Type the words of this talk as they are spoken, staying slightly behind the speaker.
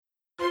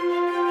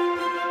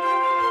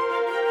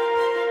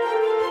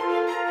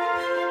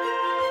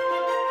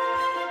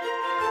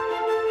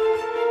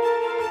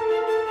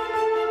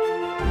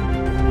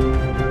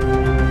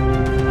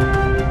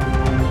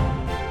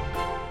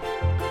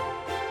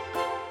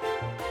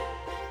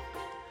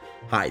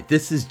Hi,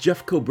 this is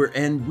Jeff Kober,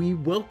 and we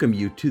welcome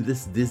you to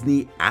this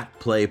Disney at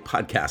Play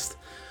podcast.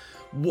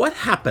 What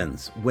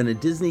happens when a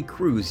Disney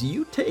cruise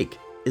you take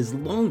is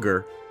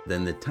longer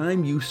than the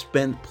time you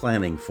spent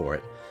planning for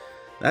it?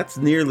 That's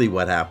nearly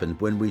what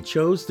happened when we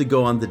chose to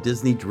go on the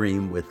Disney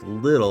Dream with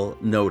little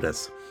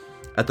notice.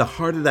 At the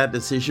heart of that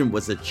decision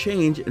was a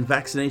change in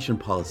vaccination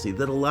policy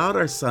that allowed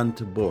our son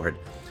to board.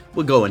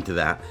 We'll go into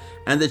that,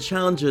 and the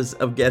challenges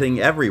of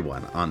getting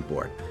everyone on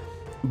board.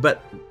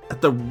 But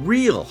at the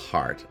real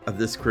heart of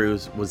this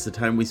cruise was the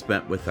time we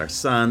spent with our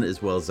son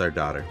as well as our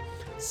daughter.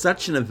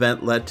 Such an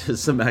event led to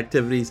some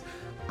activities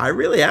I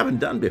really haven't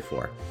done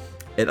before.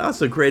 It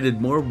also created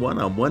more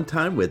one-on-one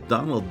time with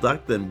Donald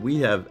Duck than we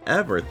have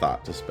ever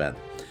thought to spend.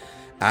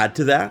 Add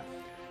to that,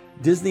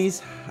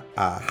 Disney's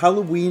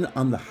Halloween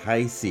on the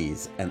High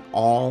Seas and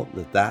all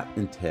that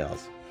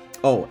entails.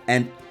 Oh,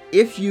 and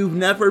if you've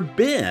never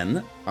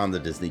been on the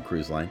Disney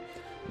Cruise Line,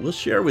 we'll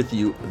share with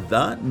you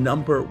the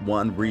number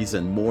one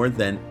reason more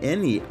than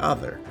any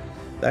other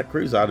that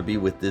cruise ought to be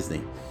with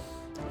Disney.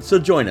 So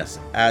join us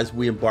as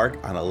we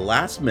embark on a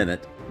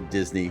last-minute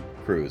Disney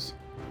cruise.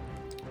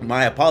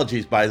 My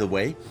apologies, by the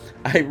way.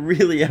 I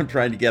really am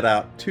trying to get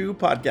out 2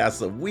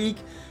 podcasts a week,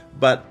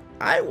 but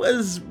I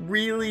was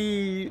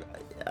really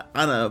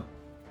on a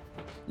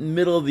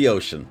middle of the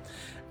ocean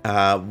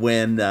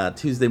when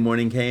Tuesday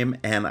morning came,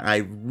 and I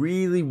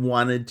really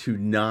wanted to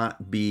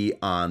not be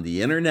on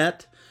the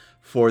internet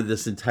for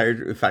this entire.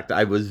 In fact,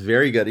 I was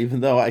very good, even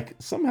though I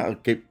somehow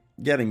keep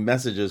getting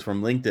messages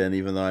from LinkedIn,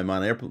 even though I'm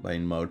on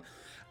airplane mode.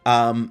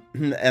 And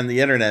the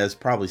internet is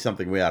probably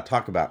something we ought to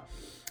talk about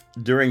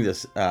during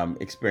this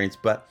experience,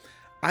 but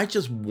I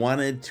just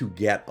wanted to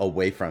get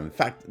away from it. In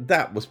fact,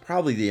 that was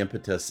probably the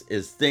impetus,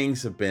 is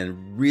things have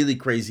been really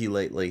crazy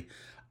lately.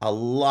 A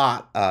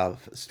lot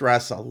of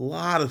stress, a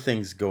lot of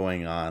things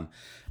going on.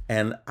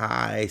 And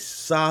I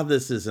saw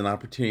this as an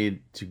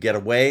opportunity to get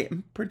away,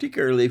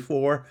 particularly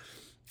for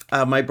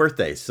my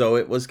birthday. So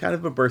it was kind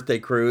of a birthday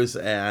cruise,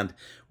 and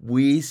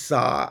we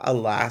saw a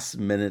last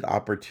minute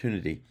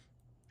opportunity.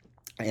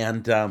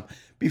 And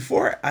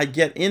before I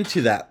get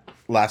into that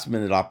last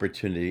minute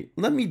opportunity,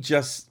 let me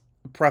just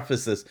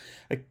preface this.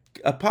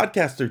 A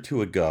podcast or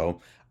 2 ago,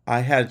 I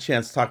had a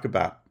chance to talk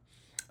about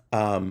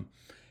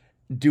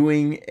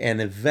doing an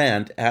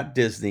event at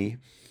Disney,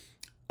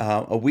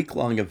 a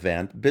week-long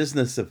event,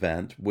 business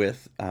event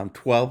with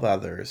 12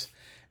 others.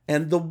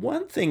 And the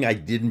one thing I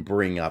didn't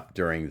bring up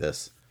during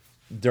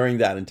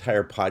that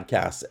entire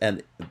podcast,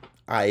 and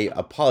I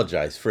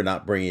apologize for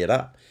not bringing it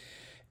up,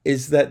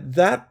 is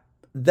that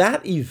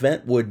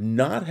event would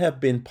not have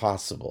been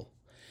possible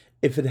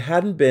if it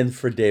hadn't been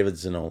for David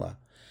Zanola.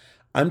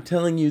 I'm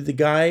telling you, the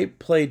guy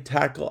played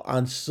tackle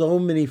on so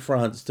many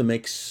fronts to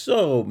make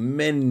so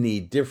many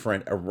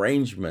different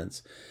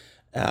arrangements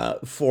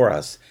for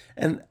us.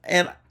 And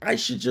I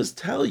should just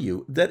tell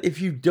you that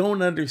if you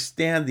don't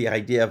understand the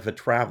idea of a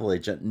travel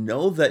agent,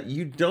 know that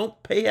you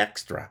don't pay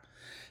extra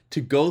to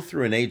go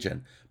through an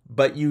agent,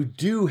 but you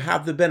do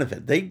have the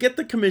benefit. They get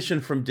the commission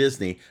from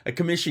Disney, a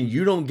commission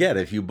you don't get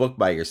if you book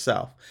by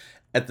yourself.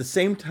 At the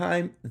same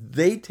time,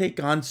 they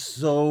take on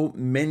so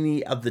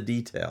many of the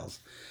details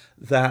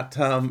that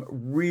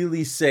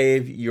really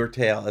save your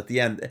tail at the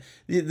end.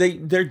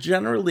 They're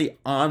generally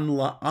on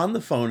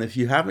the phone. If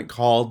you haven't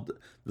called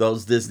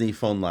those Disney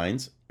phone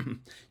lines,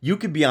 you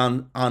could be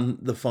on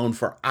the phone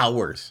for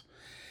hours.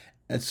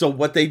 And so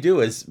what they do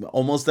is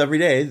almost every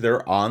day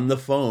they're on the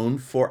phone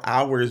for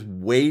hours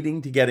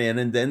waiting to get in,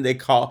 and then they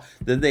call.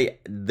 Then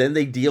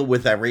they deal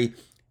with every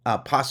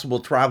possible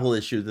travel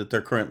issue that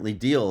they're currently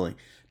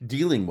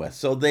dealing with.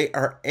 So they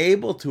are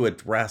able to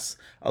address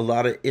a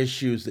lot of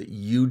issues that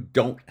you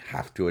don't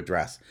have to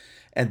address.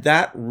 And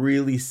that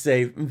really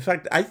saved. In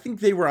fact, I think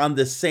they were on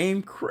the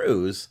same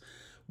cruise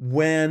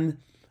when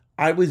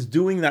I was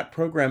doing that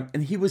program,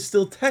 and he was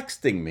still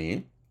texting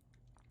me.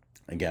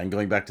 Again,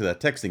 going back to that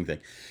texting thing.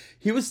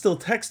 He was still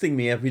texting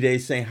me every day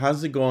saying,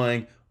 "How's it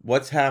going?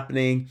 What's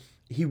happening?"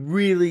 He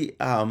really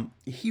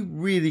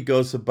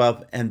goes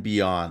above and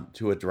beyond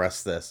to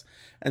address this.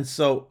 And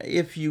so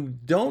if you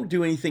don't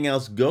do anything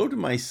else, go to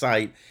my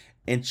site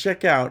and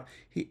check out.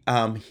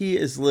 He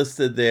is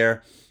listed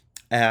there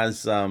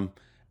as the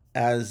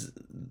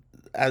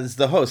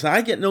host. Now,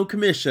 I get no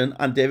commission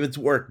on David's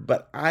work,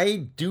 but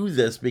I do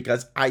this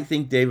because I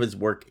think David's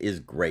work is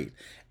great,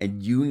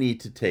 and you need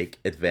to take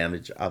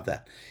advantage of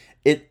that.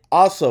 It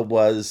also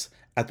was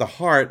at the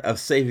heart of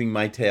saving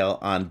my tail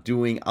on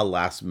doing a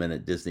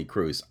last-minute Disney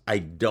cruise. I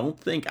don't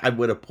think I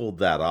would have pulled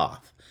that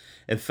off.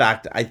 In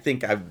fact, I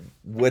think I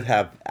would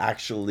have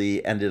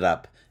actually ended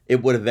up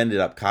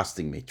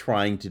costing me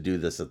trying to do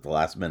this at the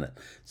last minute.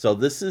 So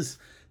this is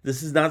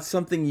not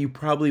something you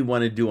probably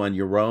want to do on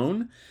your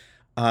own.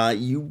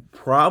 You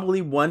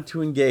probably want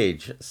to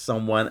engage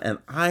someone, and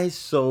I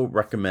so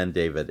recommend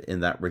David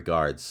in that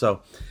regard.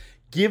 So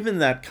given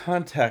that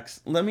context,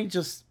 let me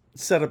just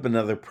set up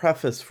another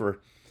preface for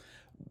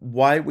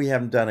why we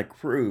haven't done a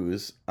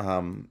cruise.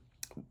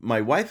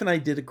 My wife and I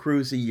did a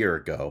cruise a year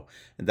ago,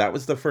 and that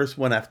was the first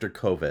one after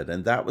COVID,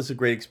 and that was a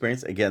great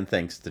experience. Again,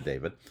 thanks to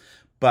David.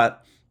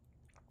 But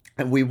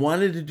we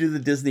wanted to do the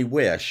Disney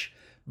Wish,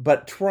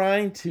 but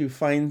trying to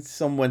find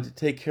someone to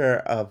take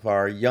care of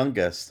our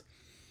youngest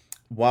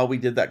while we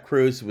did that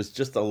cruise was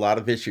just a lot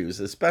of issues,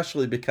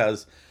 especially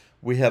because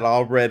we had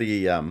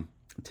already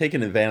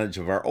taken advantage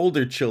of our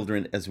older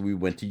children as we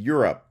went to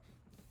Europe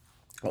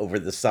over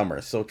the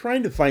summer. So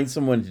trying to find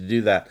someone to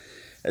do that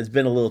has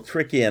been a little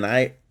tricky, and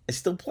I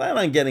still plan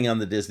on getting on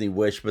the Disney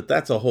Wish, but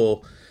that's a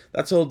whole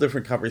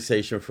different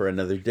conversation for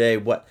another day.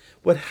 What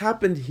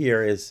happened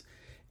here is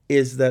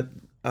that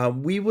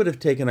we would have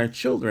taken our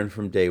children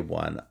from day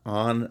one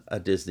on a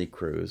Disney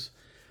cruise,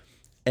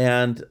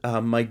 and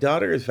my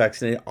daughter is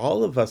vaccinated.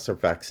 All of us are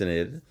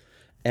vaccinated,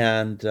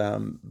 and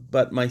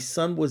but my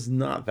son was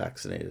not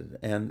vaccinated.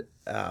 And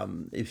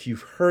if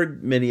you've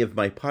heard many of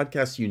my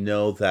podcasts, you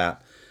know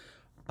that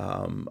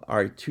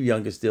our two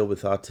youngest deal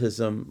with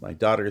autism. My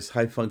daughter is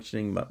high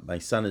functioning. My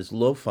son is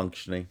low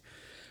functioning.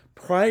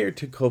 Prior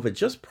to COVID,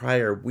 just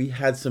prior, we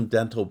had some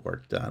dental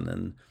work done,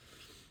 and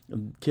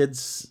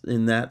kids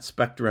in that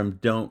spectrum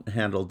don't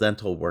handle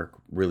dental work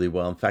really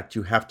well. In fact,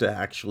 you have to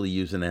actually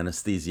use an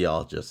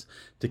anesthesiologist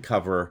to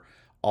cover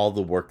all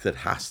the work that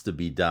has to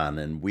be done.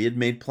 And we had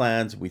made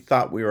plans. We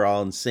thought we were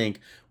all in sync.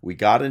 We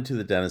got into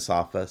the dentist's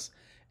office,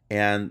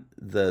 and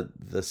the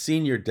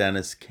senior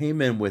dentist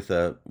came in with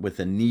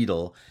a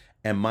needle,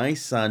 and my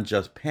son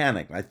just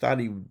panicked. I thought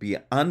he would be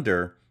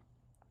under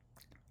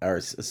or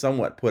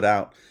somewhat put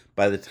out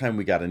by the time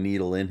we got a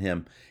needle in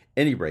him.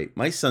 Any rate,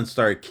 my son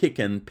started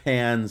kicking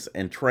pans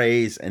and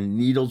trays, and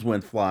needles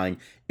went flying.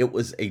 It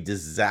was a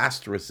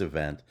disastrous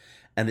event,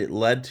 and it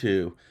led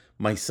to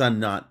my son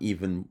not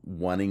even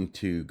wanting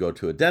to go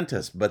to a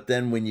dentist. But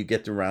then when you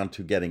get around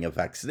to getting a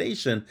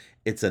vaccination,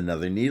 it's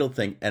another needle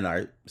thing, and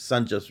our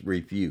son just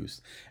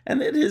refused.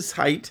 And at his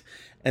height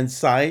and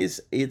size,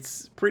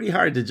 it's pretty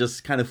hard to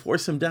just kind of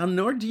force him down,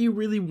 nor do you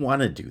really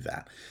want to do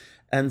that.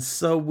 And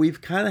so we've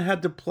kind of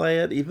had to play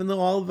it. Even though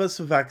all of us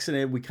are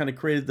vaccinated, we kind of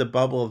created the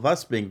bubble of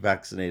us being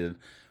vaccinated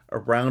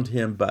around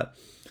him.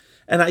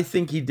 And I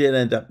think he did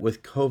end up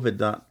with COVID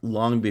not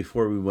long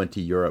before we went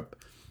to Europe.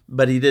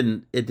 But it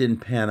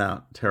didn't pan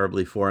out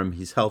terribly for him.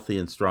 He's healthy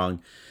and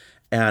strong,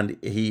 and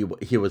he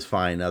was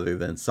fine, other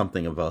than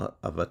something of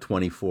a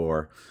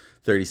 24,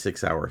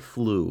 36-hour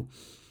flu.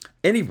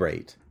 Any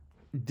rate,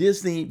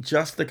 Disney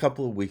just a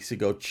couple of weeks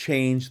ago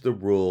changed the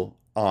rule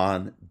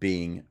on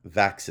being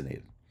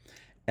vaccinated,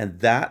 and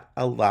that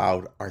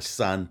allowed our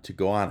son to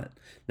go on it.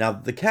 Now,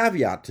 the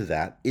caveat to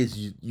that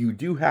is you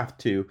do have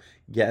to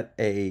get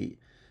a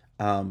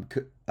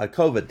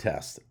COVID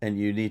test, and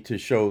you need to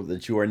show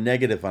that you are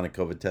negative on a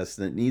COVID test,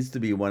 and it needs to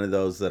be one of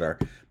those that are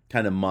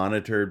kind of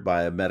monitored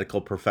by a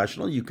medical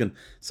professional. You can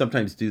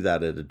sometimes do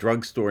that at a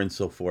drugstore and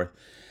so forth.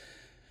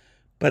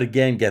 But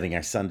again, getting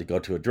our son to go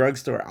to a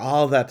drugstore,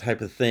 all that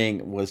type of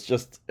thing was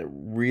just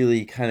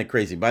really kind of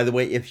crazy. By the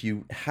way, if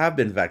you have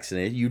been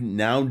vaccinated, you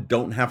now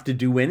don't have to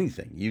do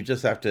anything. You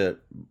just have to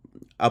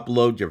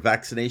upload your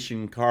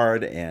vaccination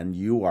card, and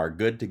you are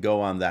good to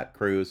go on that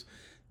cruise.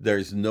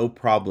 There's no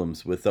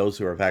problems with those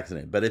who are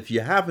vaccinated. But if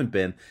you haven't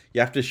been, you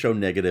have to show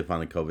negative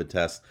on a COVID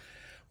test.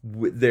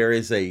 There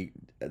is an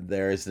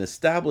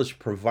established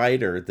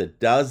provider that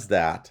does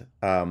that,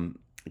 kind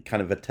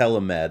of a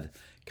telemed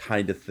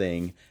kind of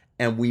thing.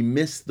 And we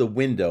missed the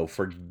window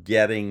for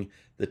getting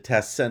the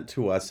test sent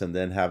to us and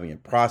then having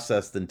it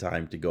processed in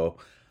time to go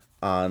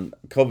on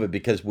COVID,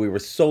 because we were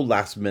so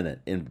last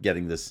minute in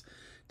getting this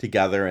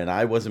together, and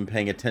I wasn't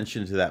paying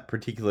attention to that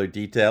particular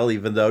detail,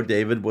 even though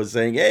David was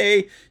saying,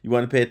 hey, you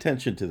want to pay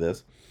attention to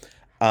this.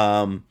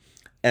 And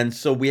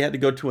so we had to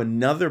go to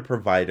another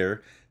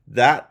provider.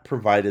 That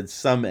provided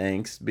some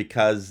angst,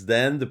 because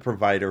then the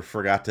provider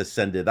forgot to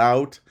send it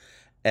out,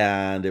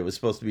 and it was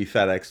supposed to be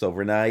FedEx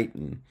overnight,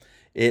 and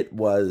it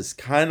was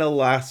kind of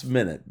last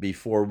minute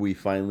before we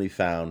finally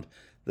found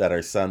that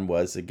our son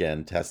was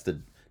again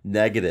tested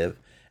negative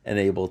and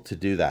able to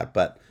do that.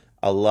 But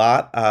a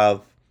lot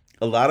of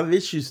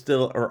issues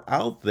still are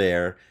out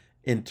there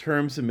in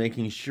terms of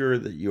making sure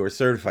that you are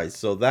certified.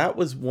 So that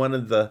was one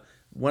of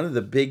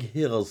the big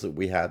hills that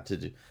we had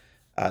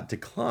to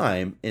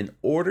climb in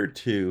order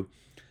to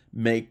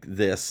make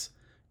this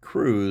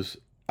cruise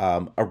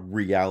a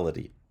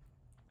reality.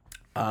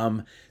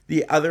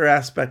 The other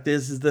aspect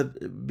is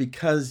that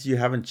because you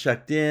haven't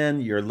checked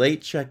in, you're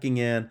late checking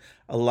in,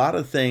 a lot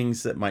of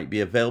things that might be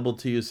available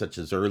to you, such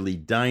as early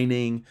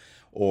dining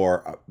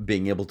or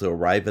being able to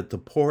arrive at the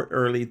port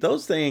early,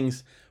 those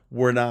things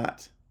were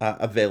not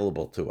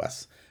available to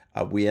us.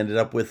 We ended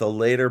up with a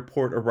later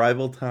port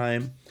arrival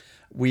time.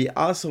 We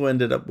also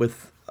ended up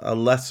with a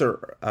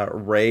lesser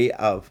array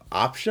of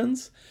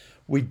options.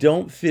 We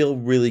don't feel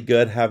really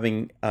good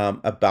having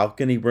a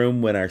balcony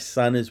room when our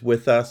son is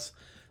with us,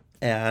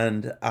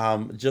 and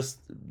just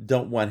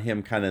don't want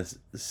him kind of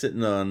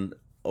sitting on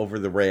over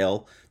the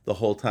rail the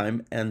whole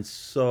time. And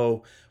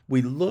so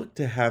we looked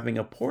to having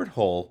a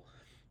porthole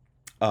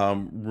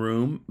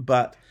room,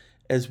 but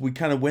as we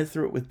kind of went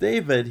through it with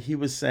David, he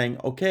was saying,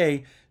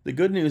 okay, the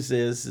good news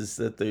is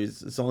that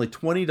it's only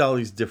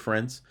 $20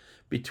 difference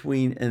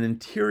between an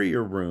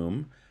interior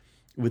room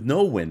with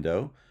no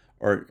window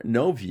or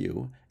no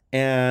view,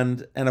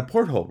 and a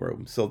porthole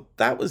room. So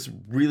that was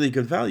really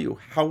good value.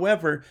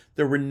 However,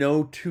 there were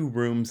no two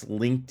rooms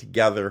linked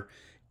together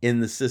in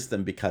the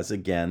system because,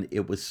 again,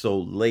 it was so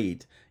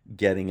late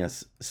getting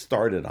us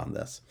started on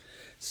this.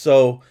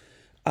 So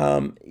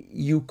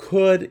you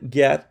could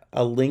get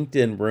a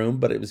LinkedIn room,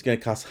 but it was going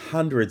to cost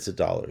hundreds of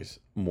dollars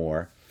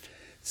more.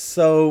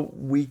 So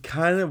we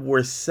kind of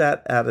were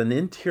set at an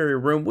interior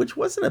room, which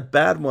wasn't a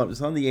bad one. It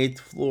was on the eighth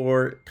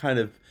floor, kind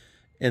of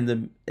in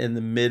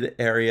the mid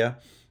area.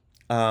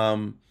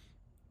 Um,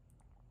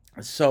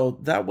 so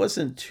that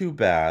wasn't too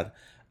bad.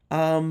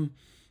 Um,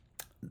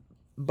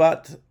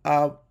 but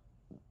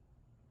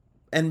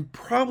and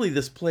probably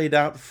this played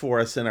out for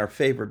us in our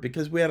favor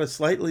because we had a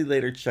slightly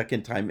later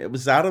check-in time. It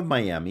was out of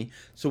Miami,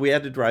 so we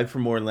had to drive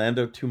from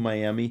Orlando to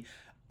Miami.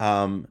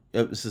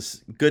 It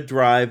was a good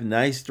drive,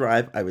 nice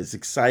drive. I was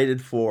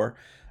excited for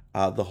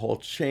the whole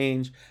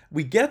change.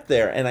 We get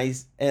there, and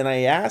I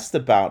asked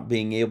about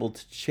being able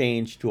to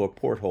change to a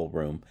porthole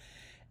room,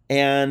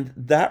 and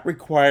that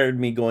required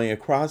me going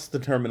across the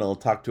terminal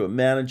to talk to a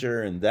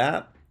manager, and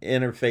that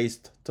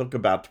interface took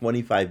about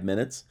 25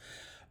 minutes.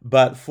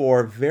 But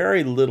for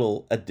very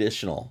little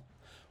additional,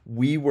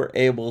 we were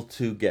able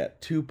to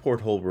get two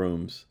porthole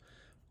rooms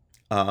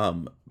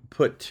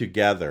put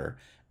together.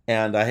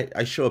 And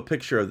I show a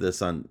picture of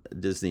this on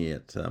Disney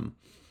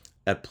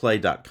at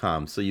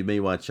play.com. So you may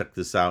want to check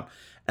this out.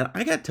 And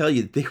I got to tell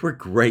you, they were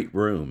great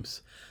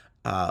rooms.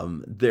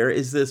 There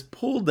is this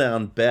pull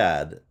down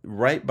bed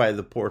right by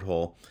the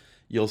porthole.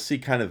 You'll see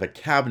kind of a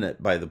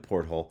cabinet by the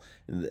porthole,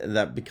 and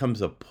that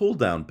becomes a pull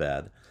down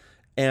bed.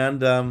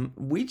 And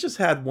we just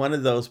had one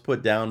of those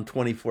put down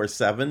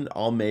 24/7,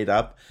 all made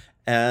up.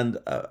 And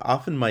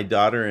often my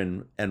daughter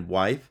and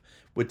wife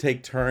would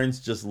take turns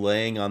just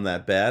laying on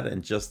that bed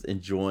and just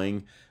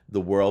enjoying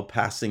the world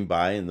passing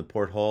by in the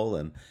porthole.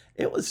 And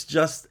it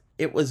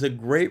was a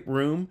great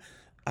room.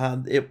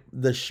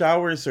 The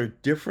showers are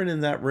different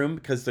in that room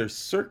because they're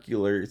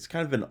circular. It's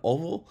kind of an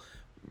oval.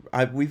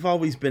 We've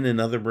always been in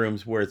other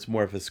rooms where it's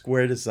more of a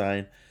square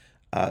design,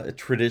 a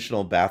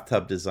traditional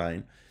bathtub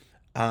design.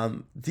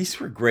 These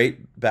were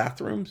great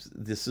bathrooms.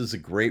 This is a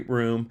great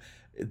room.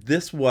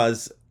 This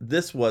was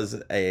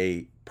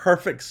a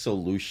perfect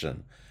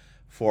solution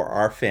for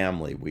our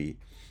family. We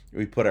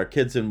put our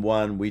kids in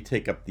one, we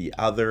take up the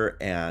other,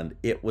 and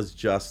it was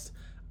just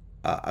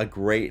a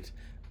great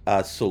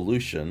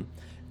solution.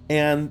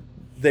 And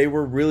they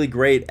were really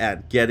great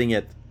at getting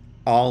it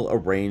all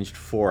arranged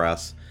for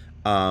us.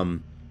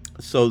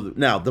 So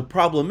now the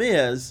problem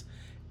is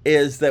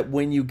that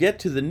when you get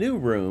to the new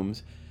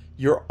rooms,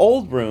 your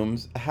old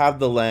rooms have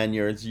the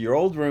lanyards, your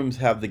old rooms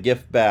have the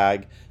gift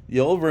bag, the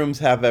old rooms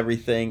have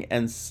everything.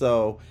 And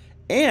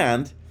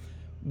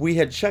we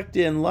had checked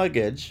in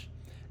luggage,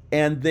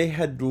 and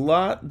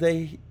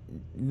they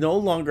no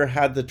longer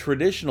had the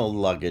traditional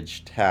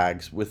luggage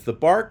tags with the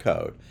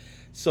barcode.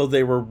 So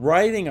they were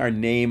writing our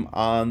name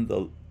on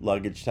the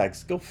luggage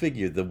tags. Go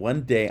figure, the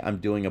one day I'm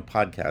doing a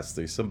podcast,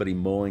 there's somebody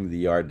mowing the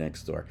yard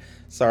next door.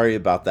 Sorry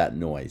about that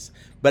noise.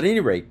 But at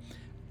any rate,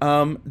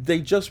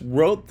 they just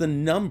wrote the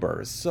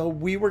numbers. So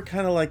we were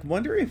kind of like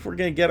wondering if we're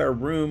going to get our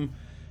room,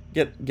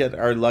 get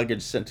our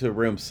luggage sent to a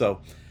room. So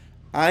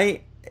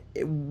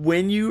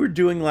when you are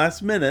doing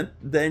last minute,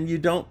 then you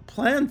don't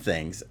plan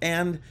things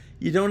and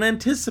you don't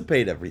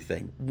anticipate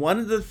everything. One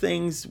of the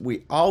things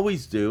we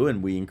always do,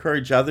 and we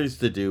encourage others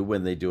to do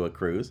when they do a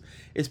cruise,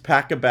 is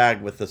pack a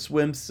bag with a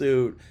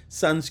swimsuit,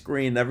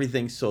 sunscreen,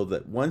 everything, so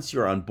that once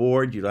you're on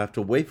board, you don't have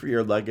to wait for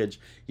your luggage.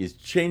 You're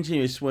changing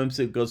your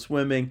swimsuit, go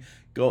swimming,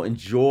 go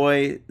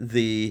enjoy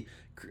the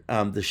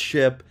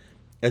ship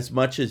as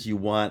much as you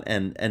want,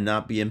 and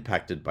not be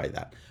impacted by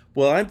that.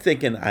 Well, I'm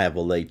thinking I have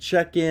a late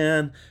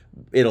check-in.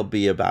 It'll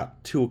be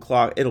about 2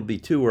 o'clock. It'll be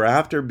 2 or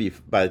after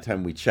by the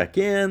time we check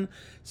in.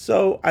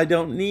 So I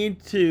don't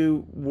need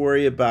to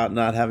worry about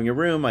not having a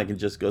room. I can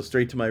just go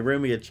straight to my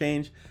room and get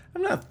changed.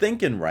 I'm not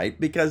thinking right,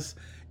 because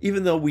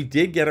even though we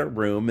did get our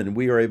room and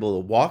we were able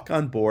to walk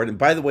on board, and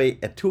by the way,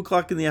 at 2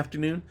 o'clock in the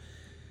afternoon,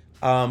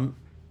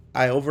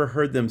 I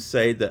overheard them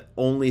say that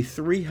only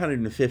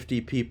 350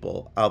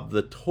 people of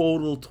the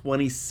total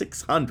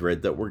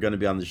 2,600 that were going to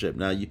be on the ship.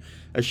 Now,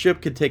 a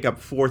ship could take up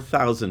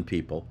 4,000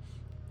 people.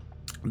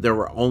 There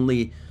were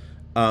only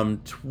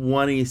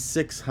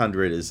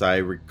 2,600, as I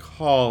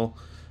recall,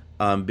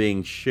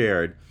 being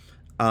shared.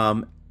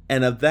 And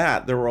of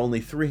that, there were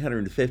only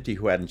 350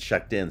 who hadn't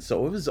checked in.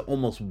 So it was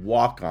almost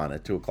walk on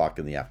at 2 o'clock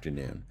in the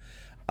afternoon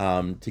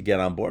to get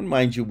on board.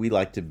 Mind you, we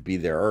like to be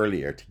there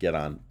earlier to get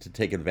on, to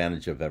take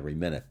advantage of every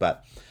minute.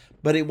 But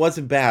it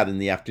wasn't bad in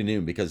the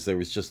afternoon because there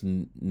was just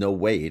no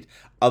wait,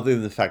 other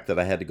than the fact that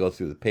I had to go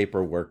through the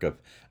paperwork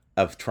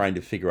of trying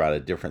to figure out a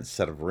different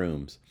set of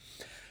rooms.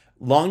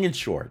 Long and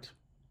short,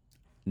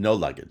 no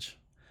luggage.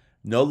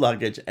 No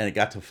luggage, and it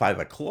got to 5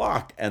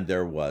 o'clock, and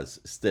there was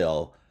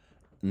still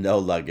no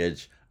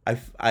luggage.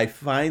 I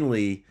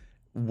finally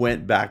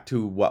went back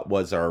to what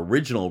was our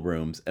original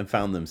rooms and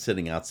found them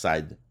sitting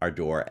outside our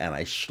door, and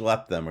I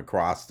schlepped them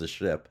across the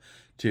ship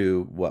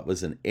to what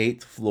was an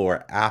 8th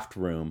floor aft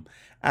room.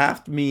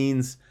 Aft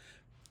means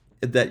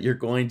that you're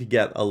going to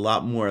get a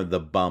lot more of the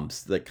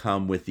bumps that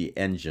come with the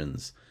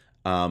engines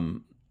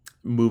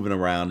moving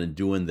around and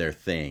doing their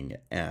thing.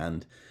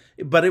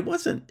 But it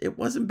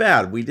wasn't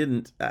bad. We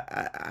didn't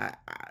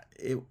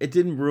it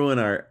didn't ruin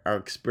our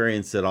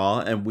experience at all,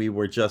 and we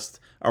were just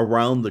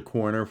around the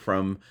corner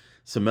from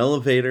some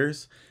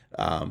elevators.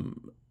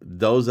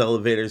 Those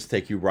elevators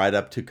take you right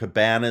up to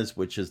Cabanas,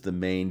 which is the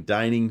main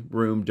dining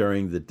room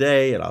during the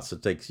day. It also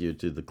takes you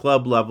to the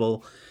club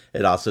level.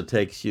 It also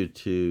takes you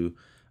to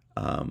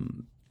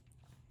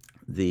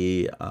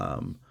the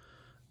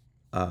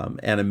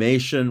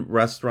animation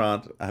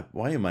restaurant.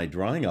 Why am I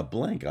drawing a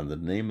blank on the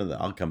name of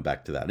the? I'll come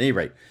back to that. At any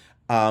rate,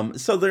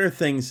 so there are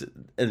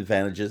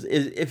advantages.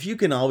 If you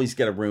can always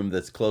get a room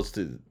that's close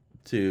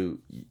to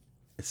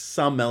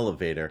some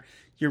elevator,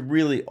 you're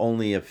really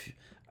only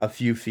a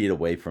few feet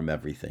away from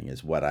everything,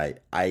 is what I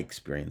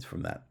experienced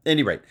from that. At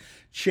any rate,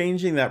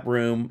 changing that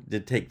room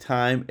did take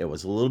time. It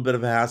was a little bit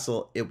of a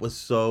hassle. It was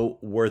so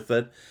worth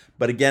it.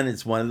 But again,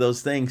 it's one of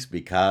those things,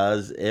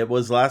 because it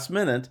was last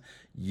minute,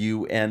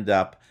 you end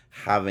up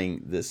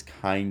having this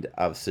kind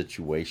of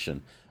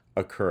situation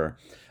occur.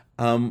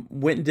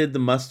 Went and did the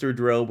muster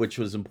drill, which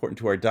was important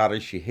to our daughter.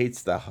 She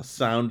hates the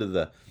sound of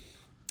the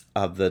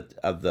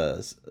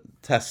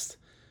test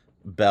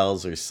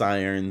bells or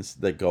sirens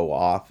that go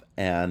off.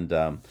 And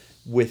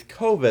with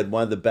COVID,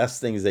 one of the best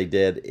things they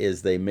did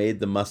is they made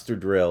the muster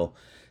drill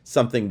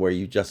something where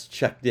you just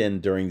checked in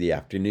during the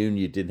afternoon.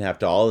 You didn't have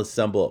to all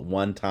assemble at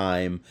one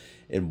time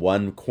in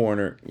one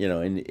corner,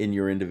 in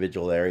your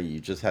individual area. You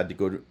just had to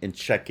go and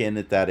check in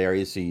at that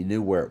area so you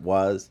knew where it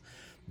was.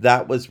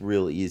 That was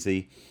real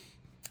easy.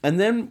 And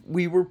then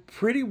we were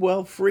pretty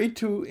well free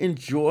to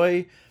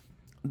enjoy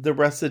the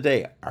rest of the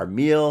day. Our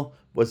meal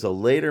was a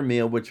later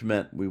meal, which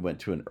meant we went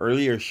to an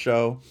earlier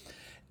show.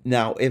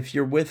 Now, if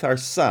you're with our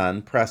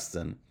son,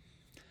 Preston,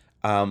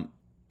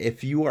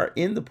 if you are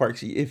in the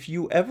parks, if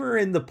you ever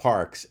in the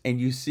parks and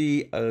you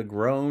see a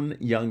grown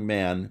young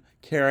man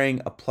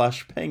carrying a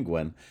plush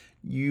penguin,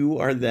 you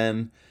are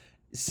then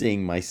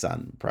seeing my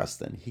son,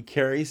 Preston. He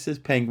carries his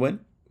penguin,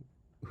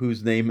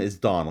 whose name is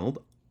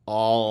Donald,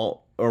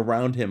 all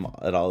around him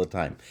at all the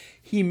time.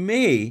 He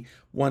may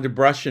want to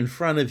brush in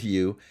front of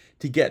you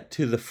to get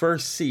to the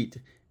first seat,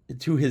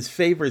 to his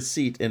favorite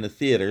seat in a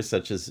theater,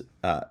 such as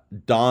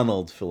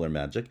Donald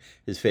PhilharMagic.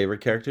 His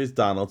favorite character is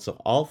Donald,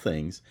 so all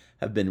things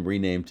have been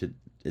renamed to,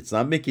 it's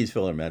not Mickey's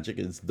PhilharMagic,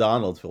 it's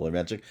Donald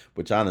PhilharMagic,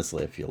 which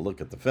honestly, if you look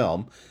at the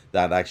film,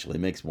 that actually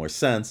makes more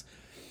sense.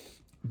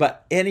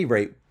 But at any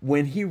rate,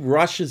 when he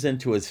rushes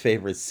into his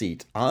favorite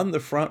seat on the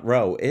front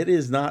row, it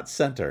is not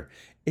center.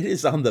 It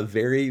is on the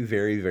very,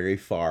 very, very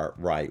far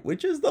right,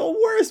 which is the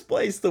worst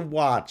place to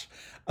watch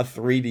a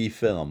 3D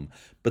film.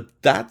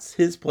 But that's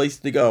his place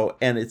to go,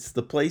 and it's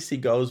the place he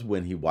goes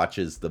when he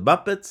watches the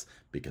Muppets,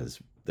 because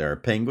there are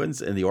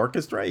penguins in the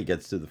orchestra. He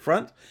gets to the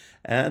front,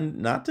 and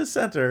not to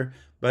center,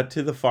 but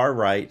to the far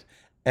right,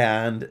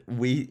 and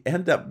we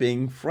end up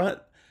being front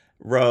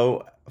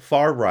row,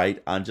 far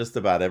right on just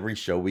about every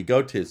show we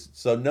go to.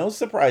 So no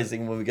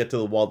surprising when we get to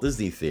the Walt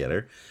Disney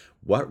Theater.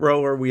 What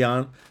row are we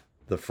on?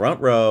 The front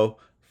row,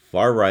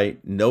 far right.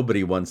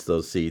 Nobody wants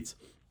those seats.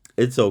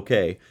 It's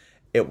okay.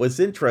 It was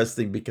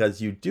interesting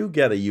because you do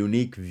get a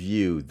unique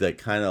view that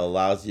kind of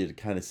allows you to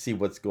kind of see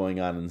what's going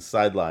on in the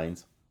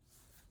sidelines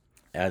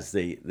as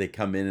they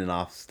come in and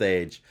off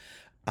stage.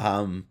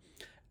 And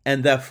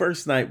that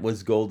first night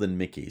was Golden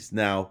Mickey's.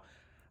 Now,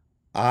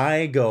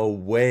 I go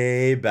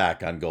way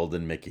back on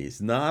Golden Mickey's,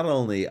 not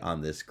only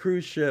on this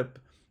cruise ship,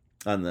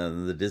 on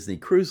the Disney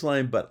Cruise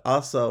Line, but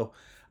also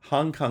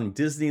Hong Kong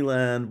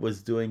Disneyland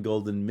was doing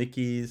Golden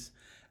Mickey's,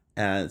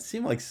 and it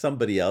seemed like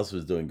somebody else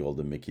was doing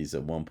Golden Mickey's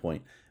at one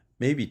point,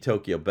 maybe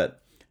Tokyo.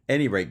 But at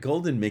any rate,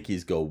 Golden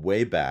Mickey's go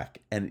way back,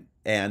 and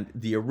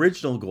the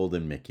original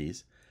Golden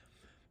Mickey's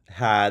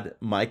had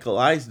Michael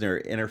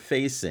Eisner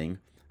interfacing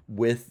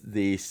with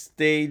the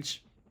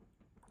stage.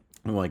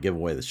 I don't want to give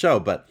away the show,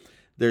 but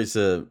there's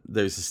a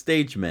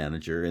stage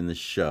manager in the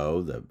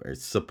show, or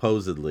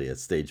supposedly a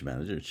stage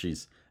manager.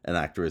 She's an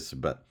actress,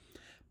 but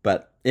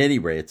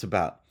anyway, it's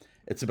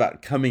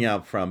about coming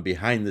out from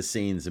behind the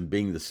scenes and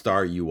being the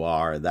star you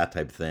are, and that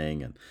type of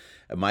thing. And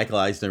Michael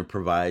Eisner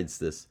provides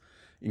this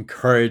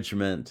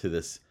encouragement to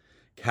this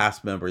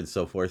cast member and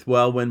so forth.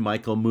 Well, when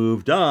Michael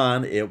moved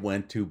on, it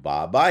went to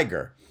Bob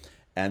Iger.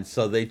 And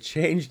so they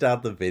changed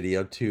out the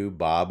video to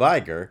Bob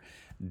Iger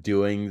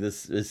doing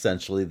this,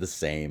 essentially the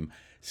same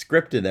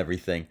script and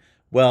everything.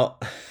 Well,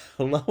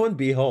 lo and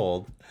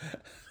behold,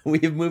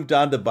 we've moved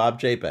on to Bob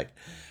Chapek,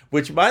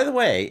 which, by the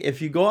way,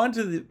 if you go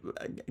onto the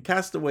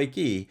Castaway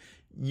Cay,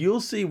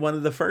 you'll see one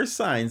of the first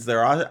signs.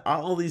 There are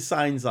all these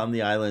signs on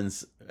the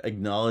islands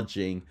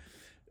acknowledging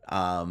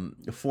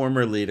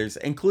former leaders,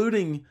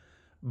 including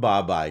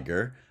Bob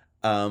Iger.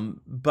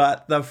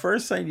 But the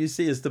first sign you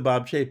see is to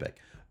Bob Chapek.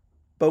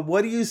 But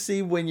what do you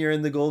see when you're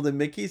in the Golden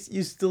Mickey's?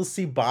 You still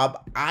see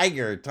Bob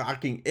Iger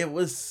talking. It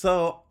was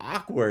so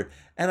awkward.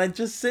 And I'm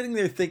just sitting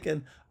there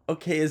thinking,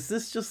 okay, is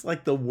this just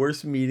like the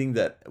worst meeting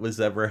that was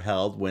ever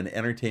held when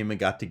entertainment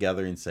got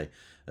together and say,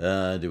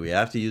 do we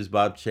have to use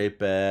Bob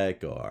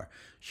Chapek, or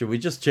should we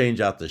just change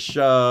out the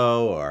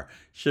show, or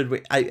should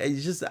we? I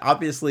just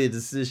obviously a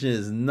decision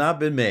has not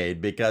been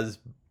made because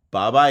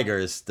Bob Iger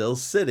is still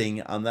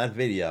sitting on that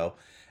video,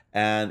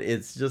 and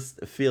it's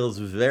just feels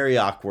very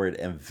awkward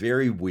and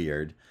very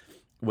weird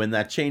when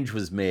that change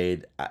was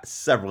made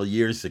several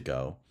years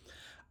ago.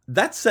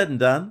 That said and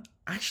done,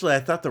 actually, I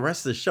thought the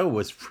rest of the show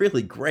was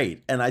really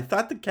great. And I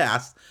thought the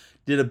cast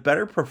did a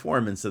better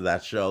performance of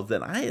that show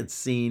than I had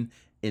seen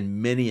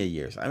in many a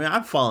years. I mean,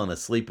 I've fallen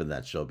asleep in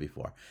that show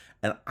before,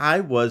 and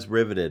I was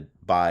riveted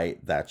by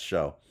that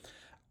show.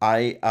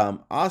 I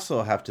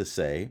also have to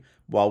say,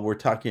 while we're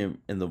talking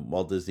in the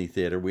Walt Disney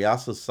Theater, we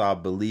also saw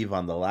Believe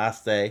on the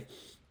last day.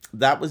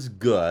 That was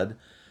good,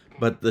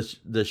 but the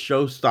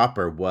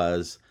showstopper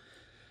was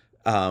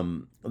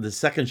the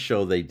second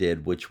show they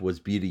did, which was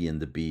Beauty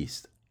and the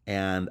Beast.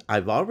 And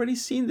I've already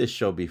seen this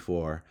show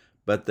before,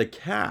 but the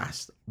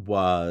cast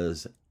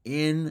was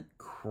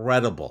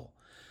incredible.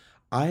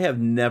 I have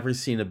never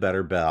seen a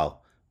better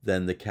Belle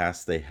than the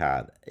cast they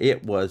had.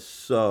 It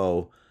was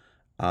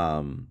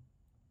um,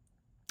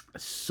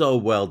 so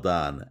well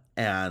done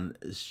and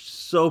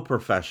so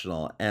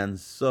professional, and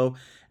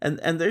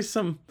there's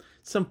some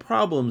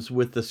problems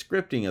with the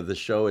scripting of the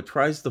show. It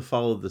tries to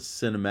follow the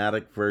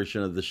cinematic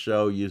version of the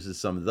show, uses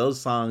some of those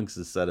songs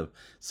instead of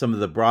some of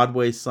the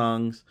Broadway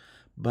songs,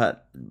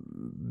 but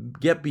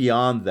get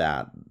beyond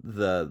that,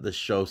 the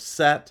show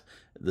set,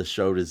 the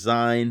show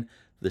design,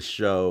 the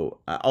show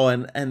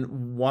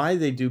and why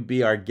they do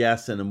Be Our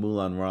Guest in a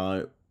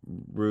Moulin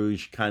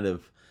Rouge kind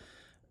of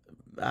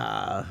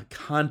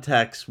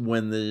context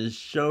when the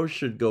show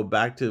should go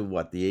back to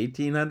what, the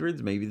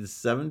 1800s, maybe the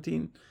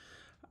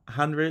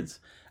 1700s.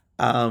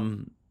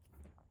 Um,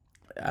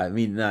 I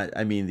mean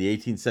the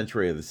 18th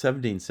century or the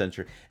 17th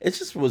century. It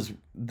just was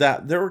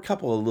that there were a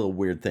couple of little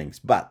weird things,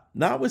 but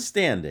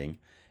notwithstanding,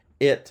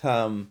 it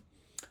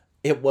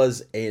it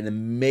was an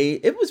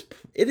amazing.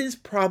 It is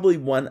probably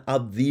one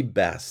of the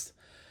best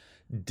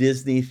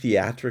Disney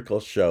theatrical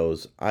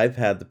shows I've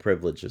had the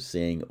privilege of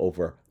seeing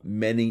over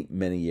many,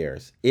 many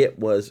years. It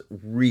was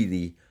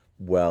really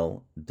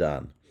well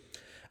done.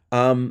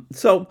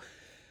 So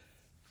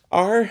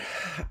our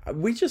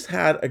we just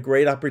had a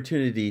great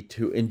opportunity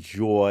to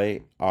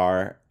enjoy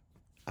our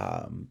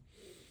um,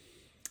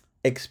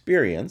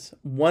 experience.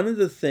 One of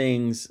the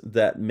things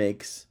that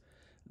makes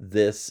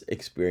this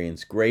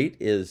experience great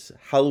is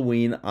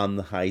Halloween on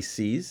the high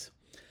seas.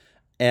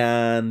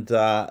 And,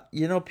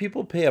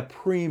 people pay a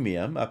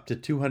premium up to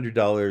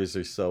 $200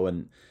 or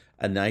so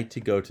a night to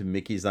go to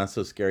Mickey's Not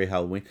So Scary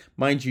Halloween.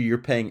 Mind you, you're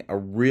paying a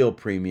real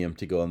premium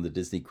to go on the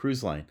Disney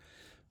Cruise Line.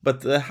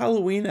 But the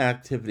Halloween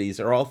activities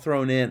are all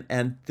thrown in,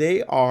 and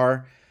they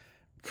are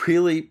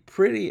really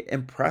pretty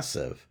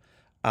impressive.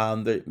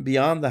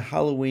 Beyond the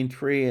Halloween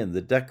tree and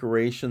the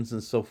decorations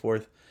and so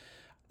forth,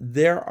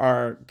 there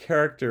are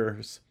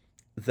characters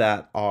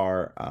that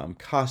are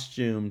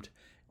costumed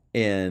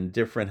in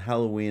different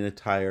Halloween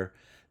attire.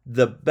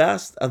 The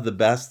best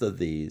of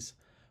these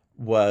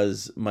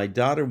was my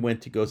daughter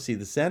went to go see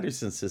the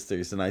Sanderson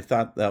sisters, and I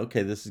thought,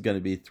 okay, this is going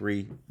to be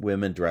three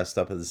women dressed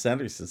up as the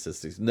Sanderson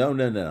sisters. No,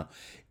 no, no, no.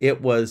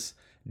 It was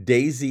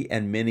Daisy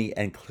and Minnie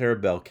and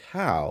Clarabelle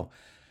Cow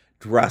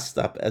dressed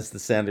up as the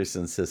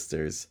Sanderson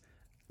sisters.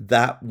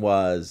 That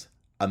was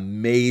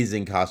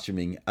amazing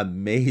costuming,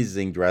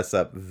 amazing dress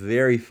up,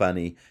 very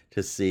funny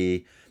to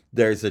see.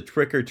 There's a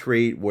trick or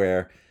treat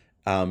where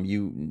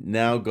you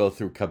now go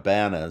through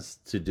cabanas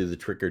to do the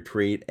trick or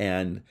treat,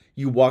 and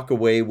you walk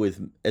away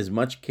with as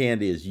much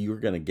candy as you're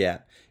going to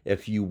get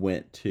if you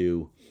went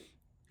to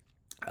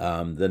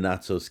the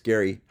Not So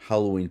Scary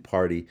Halloween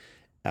party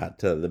at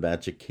the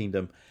Magic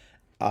Kingdom.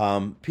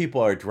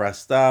 People are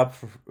dressed up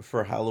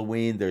for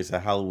Halloween. There's a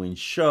Halloween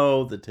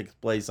show that takes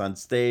place on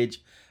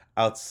stage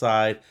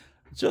outside.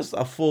 Just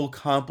a full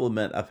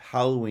complement of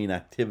Halloween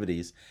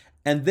activities.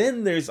 And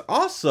then there's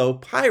also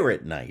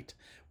Pirate Night,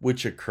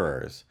 which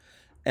occurs.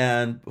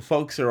 And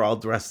folks are all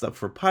dressed up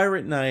for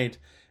Pirate Night.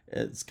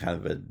 It's kind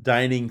of a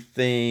dining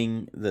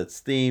thing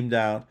that's themed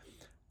out.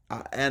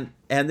 And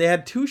they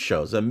had two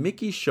shows, a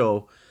Mickey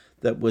show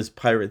that was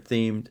pirate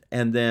themed,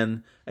 and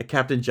then a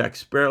Captain Jack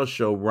Sparrow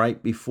show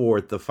right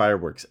before the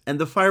fireworks. And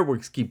the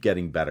fireworks keep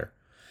getting better.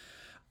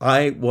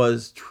 I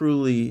was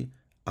truly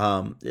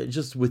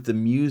just with the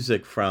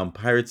music from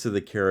Pirates of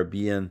the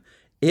Caribbean.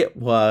 It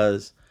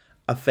was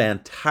a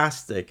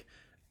fantastic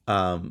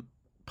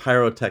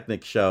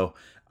pyrotechnic show.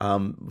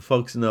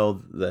 Folks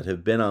know that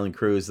have been on the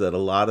cruise that a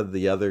lot of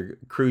the other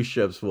cruise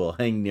ships will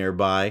hang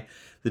nearby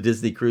the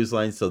Disney Cruise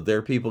Line so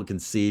their people can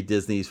see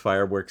Disney's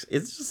fireworks.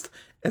 It's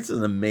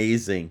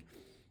amazing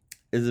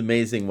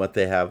what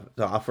they have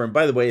to offer. And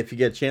by the way, if you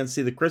get a chance to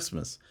see the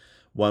Christmas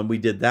one, we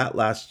did that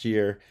last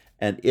year,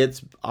 and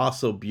it's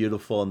also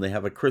beautiful. And they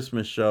have a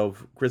Christmas show,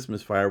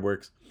 Christmas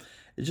fireworks.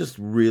 It's just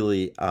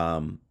really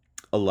a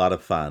lot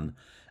of fun.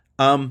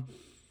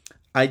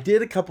 I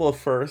did a couple of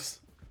firsts.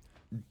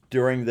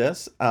 during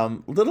this.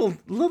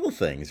 Little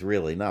things,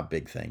 really, not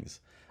big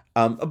things.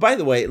 By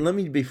the way, let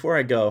me before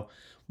I go,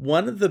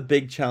 one of the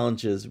big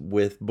challenges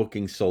with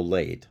booking so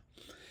late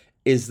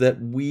is that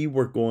we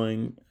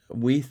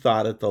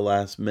thought at the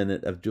last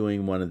minute of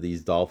doing one of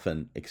these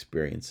dolphin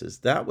experiences.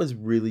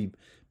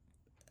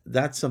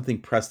 That's something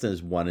Preston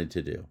has wanted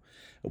to do.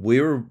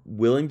 We were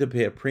willing to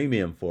pay a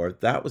premium for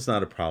it. That was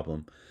not a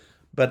problem.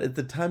 But at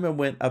the time I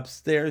went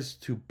upstairs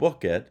to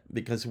book it,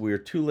 because we were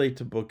too late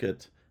to book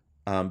it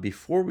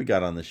before we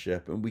got on the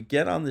ship, and we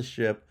get on the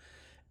ship,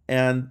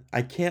 and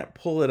I can't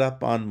pull it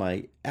up on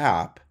my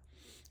app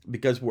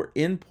because we're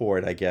in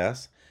port, I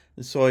guess.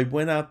 And so I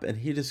went up and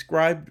he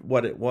described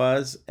what it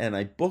was, and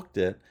I booked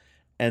it.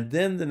 And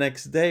then the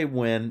next day,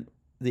 when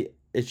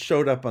it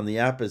showed up on the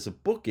app as a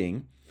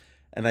booking,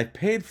 and I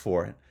paid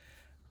for it,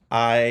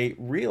 I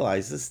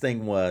realized this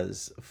thing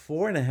was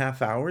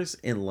 4.5 hours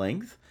in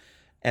length,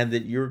 and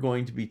that you're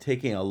going to be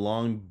taking a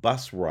long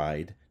bus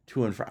ride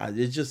to and from.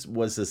 It just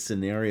was a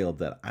scenario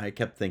that I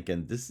kept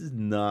thinking, this is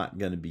not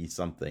going to be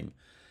something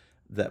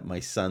that my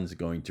son's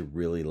going to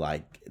really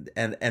like,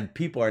 and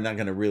people are not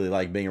going to really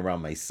like being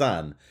around my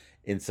son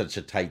in such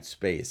a tight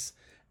space.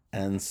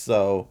 And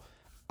so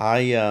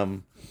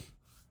I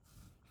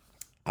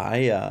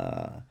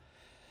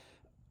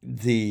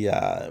we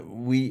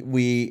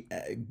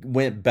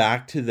went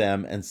back to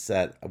them and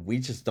said, we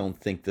just don't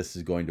think this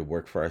is going to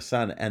work for our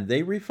son, and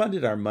they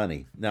refunded our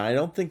money. Now, I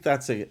don't think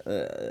that's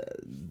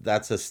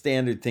a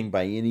standard thing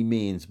by any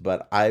means,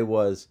 but I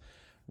was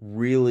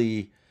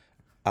really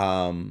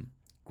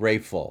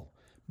grateful.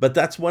 But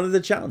that's one of the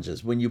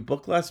challenges when you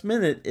book last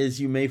minute, is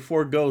you may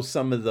forego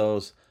some of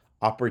those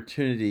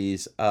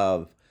opportunities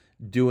of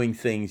doing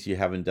things you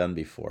haven't done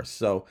before.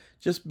 So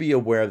just be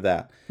aware of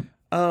that.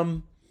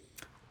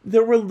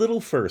 There were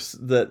little firsts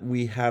that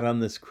we had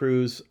on this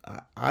cruise.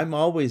 I'm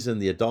always in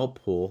the adult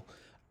pool.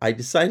 I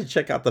decided to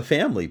check out the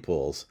family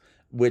pools,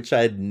 which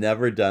I had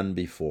never done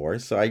before.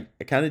 So I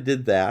kind of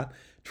did that.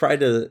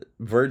 Tried a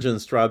virgin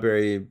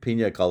strawberry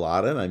pina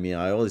colada. I mean,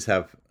 I always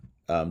have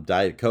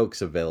Diet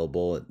Cokes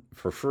available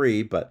for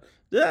free, but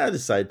I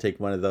decided to take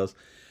one of those.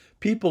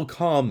 People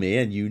call me,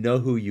 and you know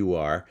who you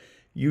are.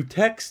 You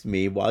text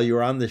me while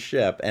you're on the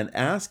ship and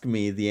ask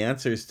me the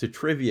answers to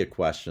trivia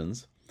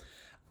questions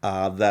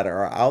that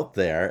are out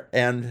there,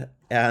 and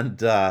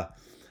I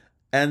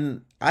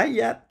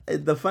yet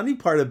the funny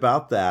part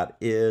about that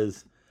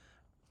is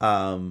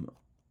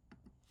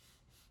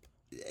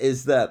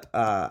that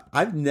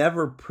I've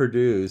never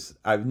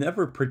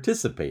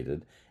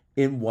participated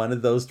in one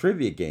of those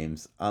trivia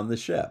games on the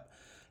ship.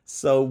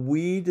 So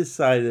we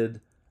decided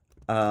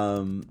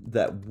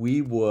that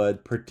we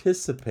would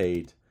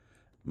participate,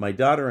 my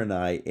daughter and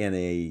I, in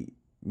a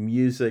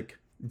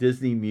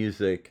Disney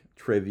music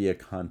trivia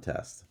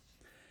contest.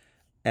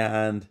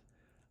 And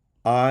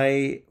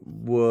I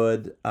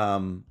would,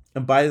 and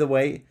by the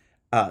way,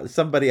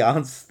 somebody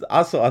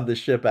also on the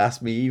ship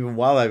asked me, even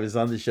while I was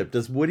on the ship,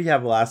 does Woody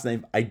have a last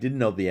name? I didn't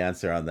know the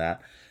answer on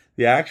that.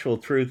 The actual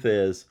truth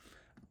is,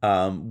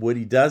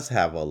 Woody does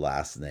have a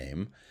last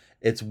name.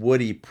 It's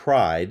Woody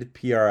Pride,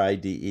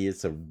 Pride.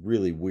 It's a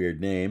really weird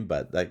name,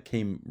 but that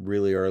came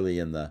really early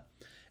in the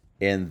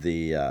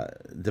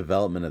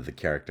development of the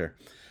character.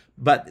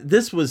 But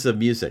this was a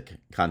music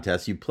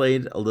contest. You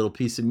played a little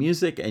piece of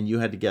music, and you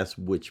had to guess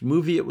which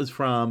movie it was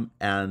from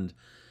and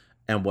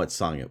what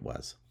song it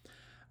was.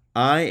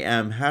 I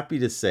am happy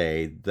to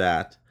say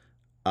that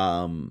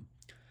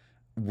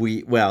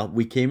we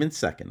came in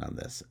second on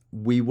this.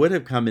 We would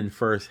have come in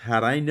first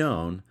had I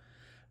known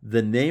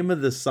the name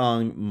of the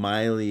song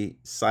Miley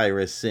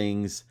Cyrus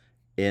sings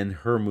in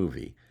her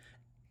movie.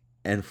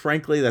 And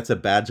frankly, that's a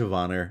badge of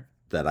honor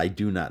that I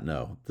do not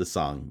know the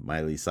song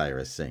Miley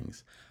Cyrus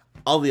sings.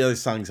 All the other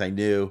songs I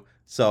knew,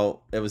 so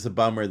it was a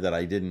bummer that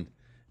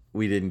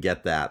we didn't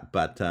get that,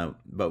 but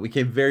we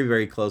came very,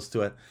 very close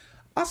to it.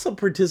 Also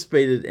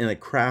participated in a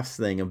crafts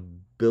thing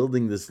of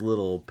building this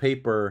little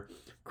paper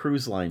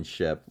cruise line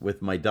ship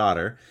with my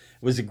daughter.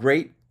 It was a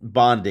great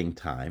bonding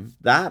time.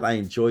 That I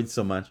enjoyed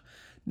so much.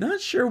 Not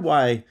sure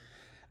why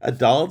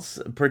adults,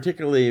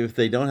 particularly if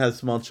they don't have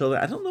small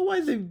children, I don't know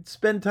why they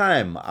spend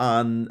time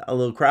on a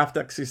little craft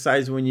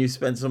exercise when you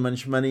spend so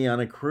much money on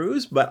a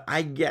cruise, but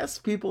I guess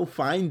people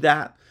find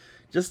that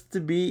just to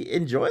be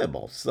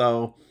enjoyable.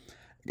 So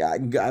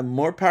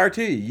more power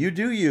to you. You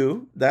do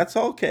you. That's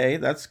okay.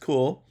 That's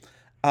cool.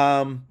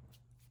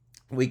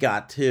 We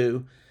got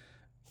to,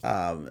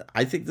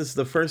 I think this is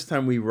the first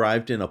time we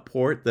arrived in a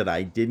port that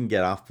I didn't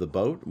get off the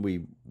boat.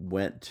 We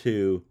went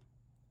to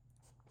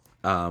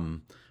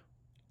Grand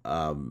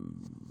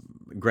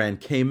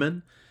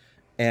Cayman,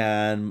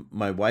 and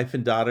my wife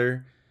and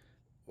daughter,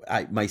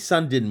 my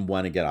son didn't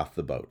want to get off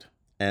the boat.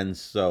 And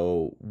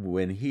so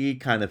when he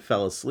kind of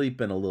fell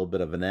asleep in a little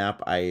bit of a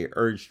nap, I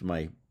urged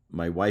my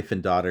wife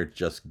and daughter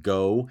just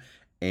go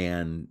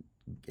and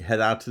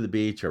head out to the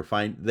beach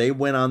they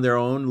went on their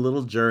own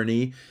little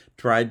journey,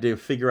 tried to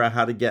figure out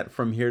how to get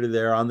from here to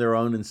there on their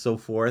own and so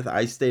forth.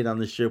 I stayed on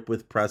the ship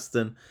with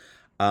Preston.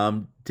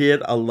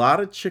 Did a lot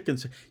of chicken.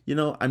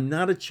 I'm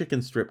not a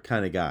chicken strip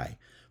kind of guy,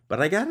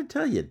 But I got to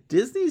tell you,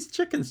 Disney's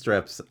chicken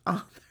strips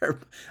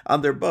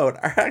on their boat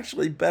are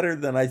actually better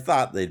than I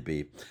thought they'd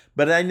be.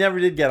 But I never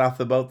did get off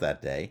the boat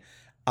that day.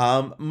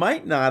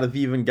 Might not have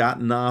even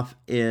gotten off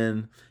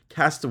in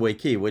Castaway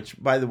Cay,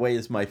 which, by the way,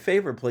 is my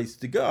favorite place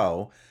to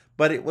go.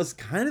 But it was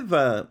kind of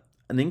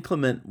an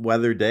inclement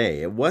weather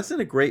day. It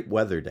wasn't a great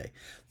weather day.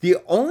 The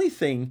only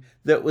thing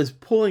that was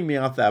pulling me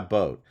off that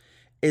boat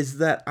is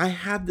that I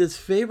had this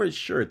favorite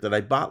shirt that I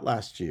bought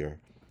last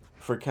year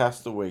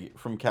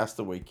from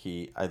Castaway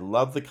Cay. I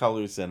love the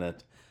colors in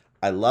it.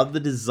 I love the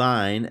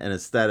design and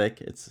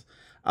aesthetic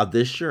of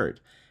this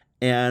shirt.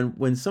 And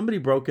when somebody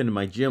broke into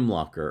my gym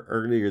locker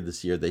earlier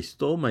this year, they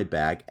stole my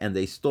bag and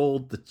they stole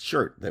the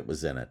shirt that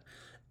was in it.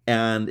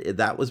 And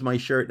that was my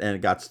shirt, and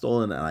it got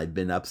stolen, and I've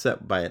been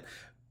upset by it.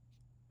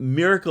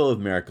 Miracle of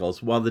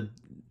miracles. While the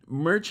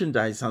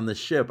merchandise on the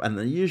ship, and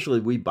then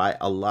usually we buy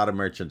a lot of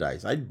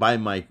merchandise. I buy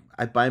my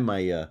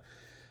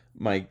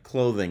my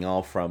clothing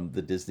all from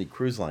the Disney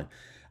Cruise Line.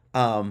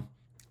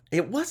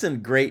 It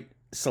wasn't great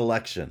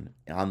selection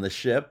on the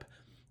ship,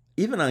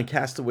 even on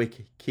Castaway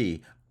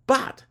Cay,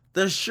 but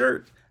the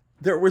shirt,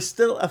 there were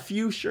still a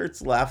few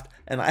shirts left,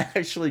 and I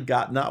actually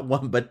got not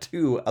one but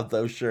two of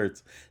those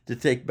shirts to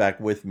take back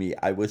with me.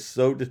 I was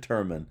so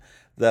determined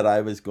that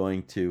I was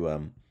going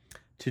to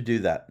do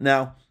that.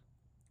 Now,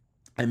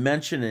 I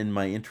mentioned in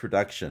my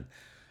introduction,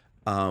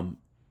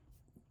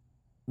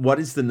 what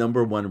is the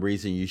number one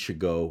reason you should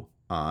go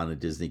on a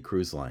Disney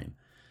Cruise Line?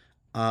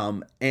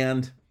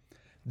 And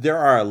there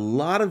are a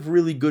lot of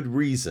really good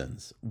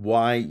reasons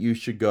why you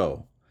should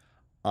go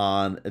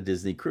on a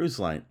Disney Cruise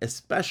Line,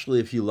 especially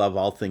if you love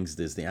all things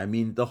Disney. I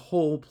mean, the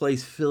whole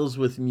place fills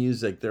with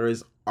music. There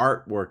is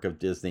artwork of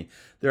Disney.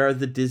 There are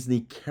the Disney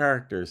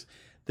characters.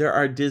 There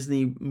are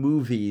Disney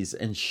movies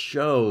and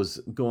shows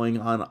going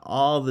on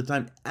all the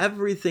time.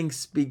 Everything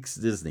speaks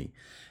Disney.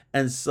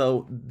 And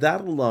so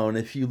that alone,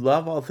 if you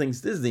love all things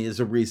Disney, is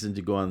a reason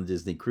to go on the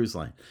Disney Cruise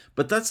Line.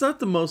 But that's not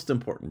the most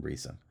important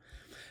reason.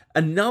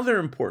 Another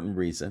important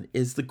reason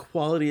is the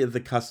quality of the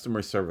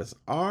customer service.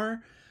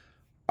 Our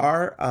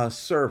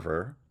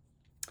server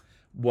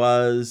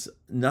was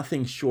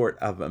nothing short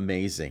of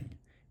amazing.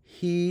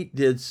 He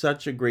did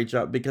such a great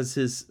job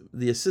because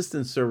the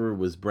assistant server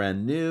was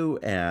brand new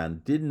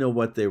and didn't know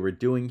what they were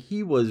doing.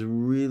 He was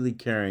really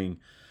carrying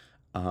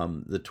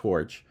the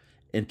torch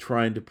in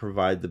trying to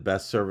provide the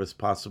best service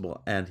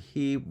possible, and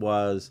he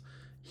was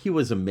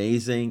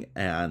amazing.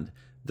 And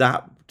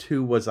that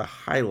too was a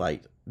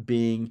highlight,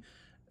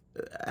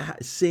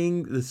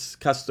 seeing this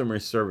customer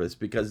service,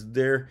 because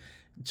they're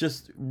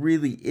just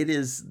really, it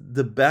is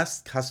the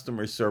best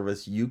customer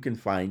service you can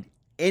find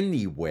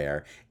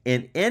anywhere,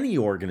 in any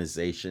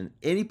organization,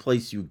 any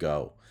place you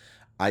go.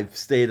 I've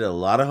stayed at a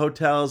lot of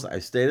hotels.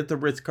 I've stayed at the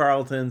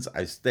Ritz-Carltons.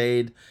 I've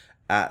stayed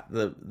at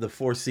the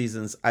Four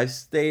Seasons. I've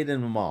stayed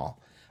in them all.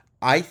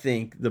 I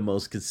think the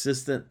most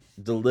consistent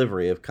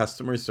delivery of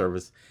customer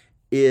service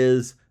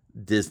is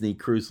Disney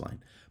Cruise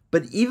Line.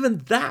 But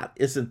even that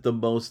isn't the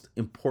most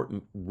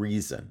important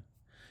reason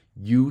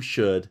you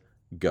should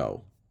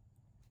go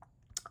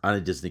on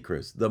a Disney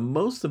cruise. The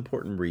most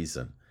important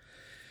reason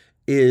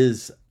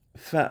was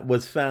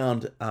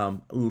found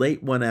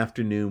late one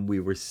afternoon.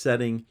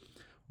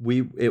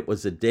 It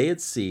was a day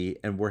at sea,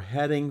 and we're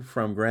heading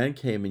from Grand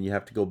Cayman. You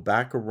have to go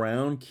back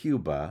around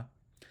Cuba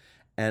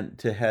and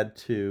to head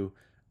to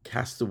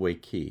Castaway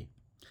Cay.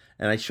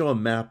 And I show a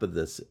map of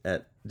this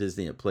at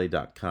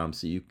disneyatplay.com,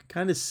 so you can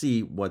kind of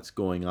see what's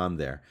going on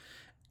there.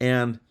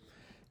 And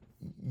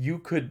you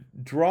could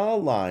draw a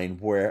line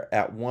where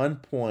at one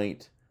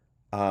point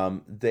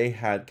they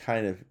had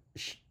kind of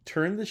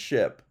turned the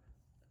ship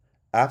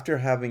after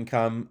having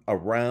come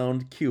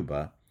around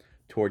Cuba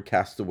toward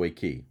Castaway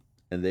Cay,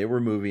 and they were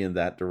moving in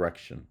that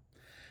direction.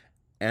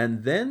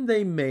 And then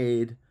they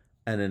made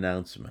an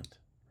announcement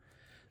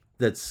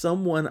that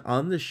someone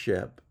on the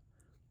ship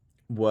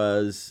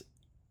was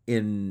they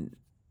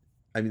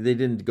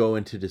didn't go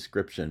into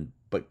description,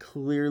 but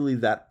clearly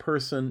that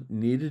person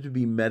needed to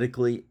be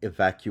medically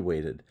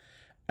evacuated,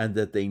 and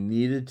that they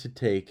needed to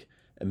take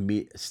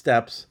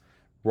steps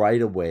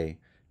right away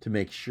to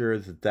make sure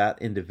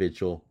that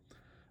individual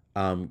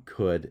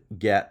could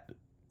get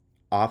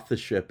off the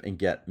ship and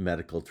get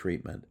medical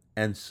treatment.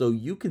 And so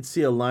you can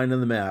see a line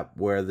on the map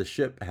where the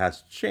ship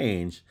has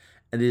changed,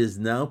 and it is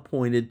now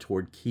pointed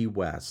toward Key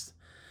West.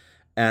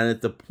 And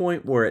at the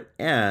point where it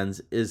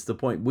ends is the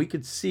point we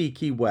could see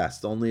Key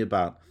West only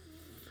about,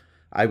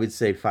 I would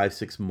say,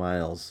 5-6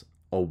 miles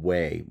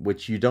away,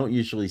 which you don't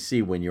usually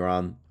see when you're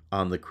on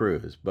the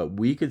cruise. But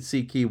we could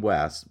see Key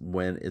West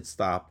when it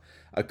stopped.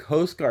 A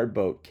Coast Guard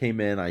boat came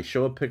in. I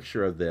show a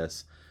picture of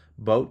this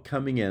boat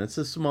coming in. It's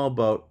a small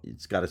boat.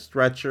 It's got a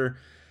stretcher.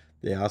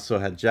 They also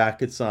had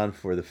jackets on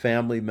for the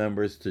family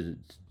members to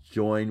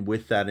join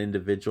with that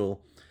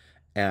individual.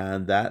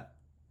 And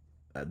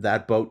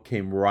that boat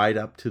came right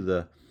up to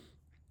the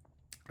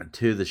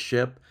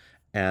ship,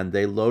 and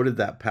they loaded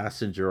that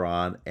passenger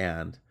on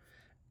and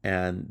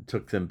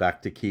took them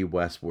back to Key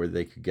West where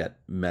they could get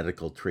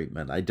medical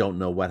treatment. I don't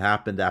know what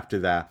happened after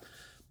that,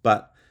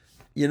 but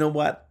you know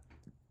what?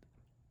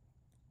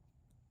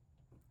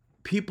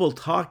 people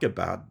talk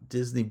about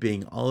Disney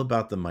being all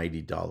about the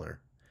mighty dollar.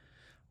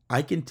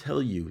 I can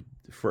tell you,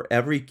 for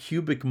every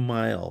cubic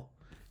mile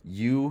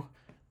you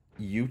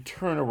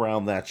turn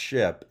around that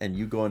ship and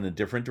you go in a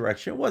different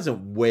direction, it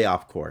wasn't way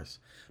off course,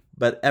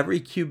 but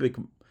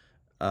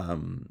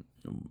um,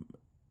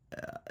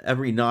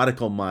 every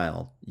nautical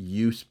mile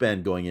you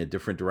spend going in a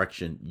different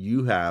direction,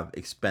 you have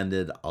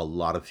expended a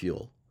lot of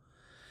fuel.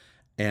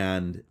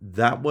 And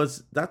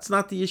that's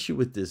not the issue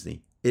with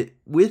Disney.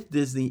 With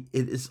Disney,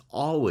 it is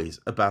always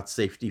about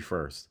safety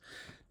first.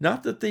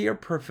 Not that they are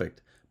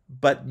perfect,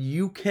 but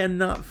you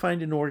cannot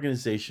find an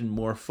organization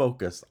more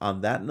focused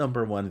on that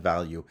number one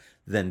value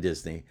than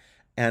Disney.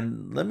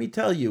 And let me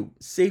tell you,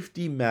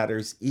 safety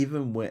matters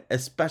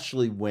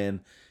especially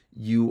when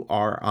you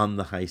are on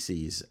the high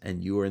seas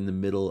and you are in the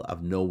middle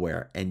of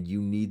nowhere and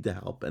you need the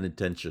help and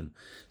attention.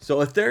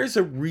 So if there's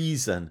a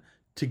reason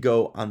to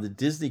go on the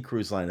Disney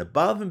Cruise Line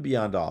above and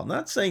beyond all,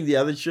 not saying the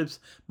other ships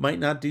might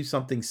not do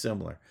something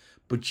similar,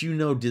 but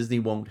Disney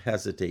won't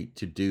hesitate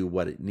to do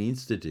what it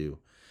needs to do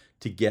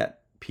to get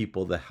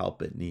people the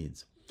help it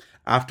needs.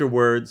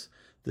 Afterwards,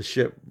 the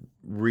ship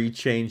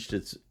rechanged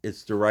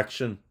its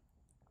direction,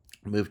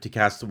 moved to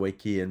Castaway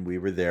Cay, and we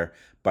were there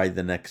by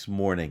the next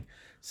morning.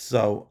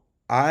 So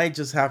I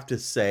just have to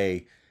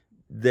say,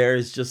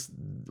 there's just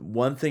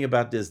one thing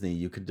about Disney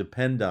you can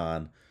depend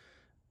on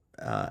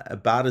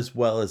about as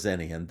well as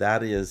any, and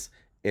that is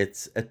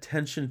its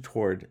attention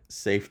toward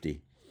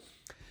safety.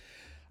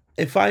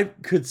 If I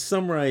could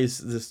summarize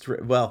this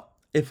trip, well,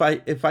 if I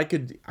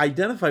could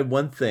identify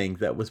one thing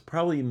that was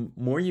probably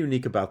more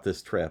unique about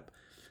this trip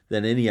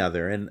than any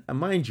other, and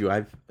mind you,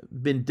 I've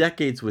been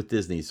decades with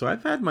Disney, so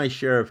I've had my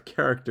share of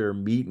character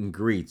meet and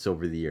greets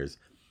over the years.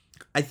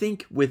 I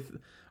think with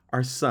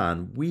our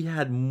son, we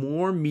had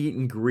more meet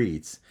and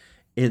greets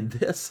in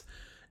this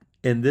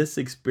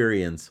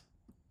experience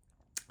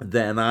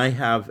than I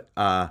have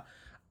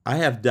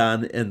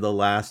done in the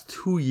last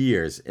 2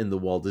 years in the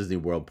Walt Disney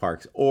World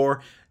parks,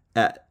 or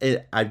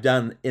I've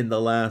done in the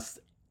last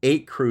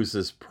 8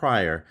 cruises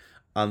prior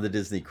on the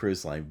Disney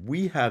Cruise Line.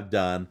 We have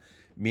done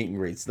meet and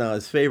greets. Now,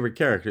 his favorite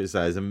characters,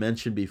 as I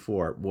mentioned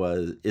before,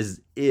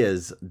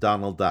 is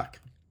Donald Duck.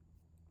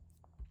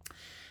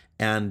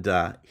 And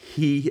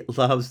he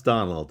loves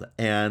Donald.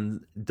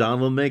 And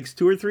Donald makes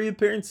 2 or 3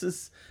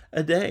 appearances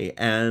a day.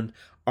 And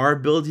our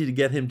ability to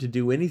get him to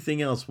do anything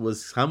else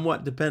was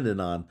somewhat dependent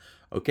on,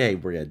 okay,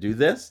 we're going to do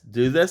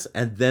this,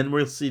 and then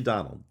we'll see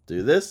Donald.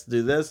 Do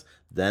this,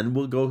 then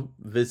we'll go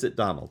visit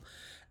Donald.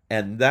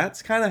 And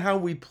that's kind of how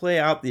we play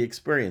out the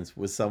experience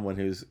with someone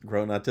who's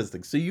grown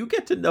autistic. So you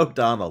get to know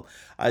Donald.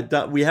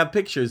 We have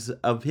pictures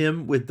of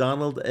him with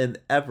Donald in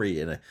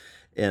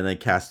a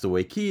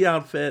Castaway Cay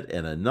outfit,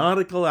 in a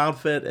nautical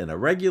outfit, in a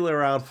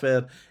regular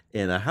outfit,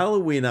 in a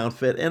Halloween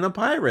outfit, in a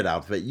pirate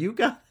outfit. You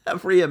got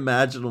every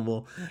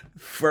imaginable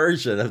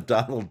version of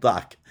Donald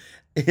Duck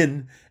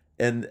in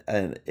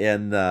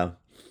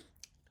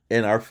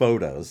our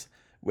photos.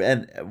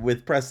 And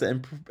with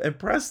Preston, and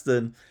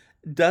Preston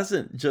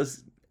doesn't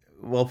just,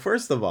 well,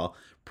 first of all,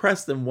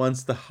 Preston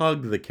wants to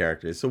hug the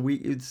characters. So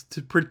it's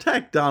to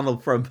protect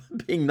Donald from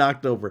being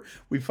knocked over.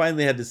 We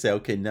finally had to say,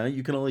 okay, now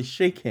you can only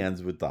shake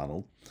hands with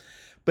Donald.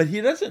 But he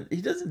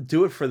doesn't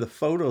do it for the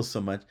photos so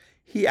much.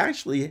 He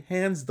actually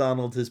hands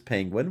Donald his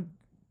penguin,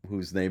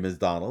 whose name is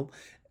Donald,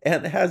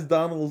 and has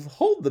Donald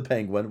hold the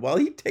penguin while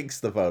he takes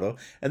the photo.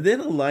 And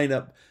then he'll line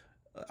up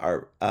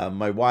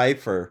my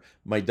wife or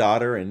my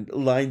daughter and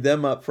line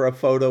them up for a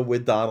photo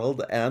with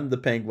Donald and the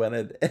penguin.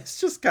 And it's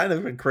just kind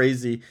of a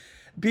crazy.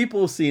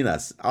 People have seen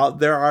us.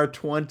 There are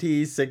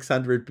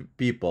 2,600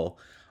 people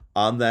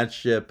on that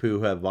ship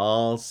who have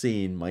all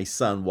seen my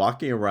son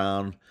walking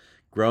around,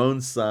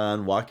 grown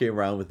son walking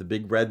around with a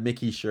big red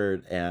Mickey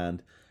shirt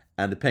and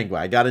the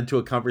penguin. I got into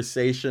a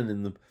conversation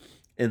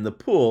in the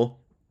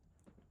pool,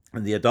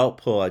 in the adult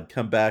pool. I'd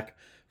come back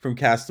from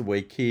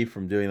Castaway Cay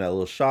from doing that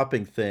little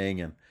shopping thing,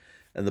 and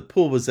the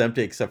pool was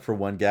empty except for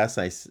one guest.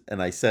 I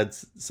said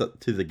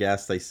to the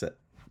guest, I said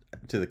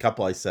to the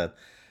couple, I said,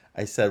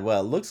 well,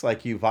 it looks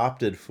like you've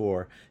opted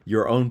for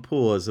your own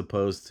pool as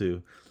opposed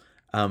to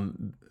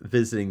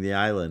visiting the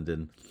island.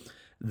 And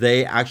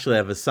they actually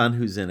have a son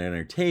who's in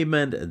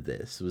entertainment, and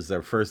this was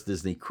their first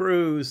Disney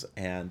cruise,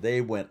 and they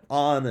went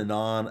on and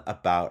on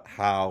about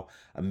how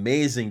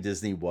amazing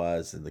Disney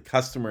was and the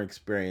customer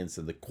experience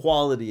and the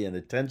quality and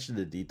attention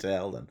to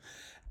detail.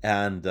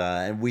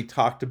 And we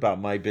talked about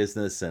my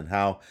business and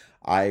how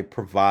I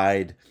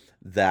provide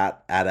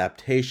that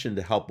adaptation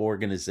to help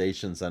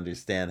organizations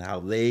understand how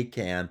they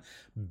can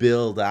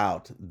build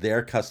out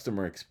their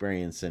customer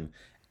experience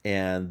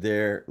and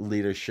their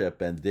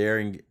leadership and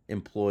their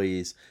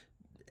employees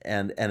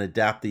and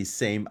adapt these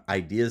same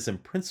ideas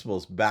and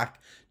principles back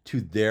to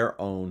their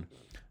own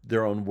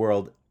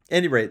world. At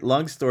any rate,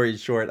 long story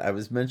short, I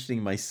was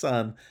mentioning my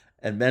son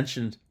and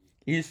mentioned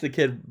he's the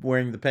kid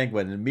wearing the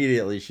penguin. And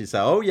immediately she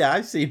said, "Oh yeah,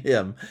 I've seen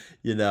him."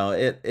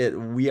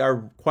 We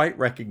are quite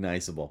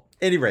recognizable.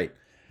 At any rate,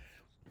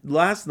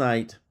 last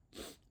night,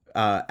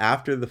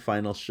 after the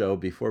final show,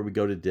 before we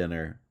go to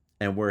dinner,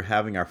 and we're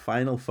having our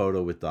final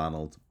photo with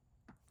Donald,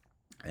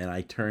 And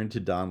I turned to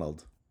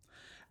Donald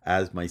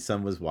as my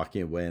son was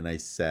walking away, and I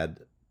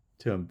said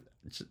to him,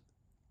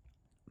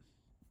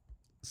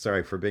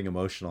 sorry for being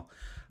emotional.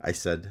 I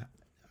said,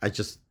 I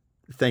just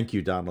thank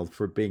you, Donald,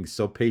 for being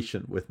so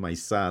patient with my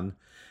son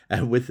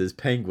and with his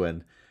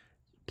penguin.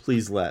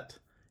 Please let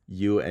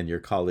you and your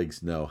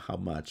colleagues know how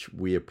much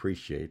we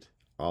appreciate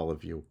all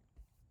of you.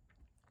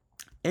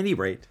 Any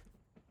rate,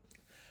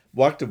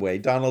 walked away.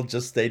 Donald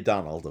just stayed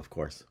Donald, of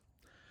course.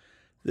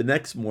 The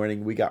next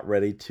morning, we got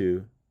ready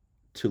to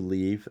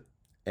leave,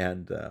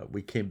 and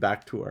we came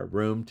back to our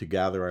room to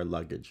gather our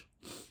luggage.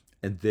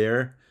 And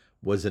there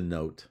was a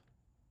note.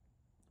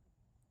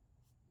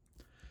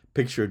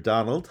 Picture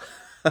Donald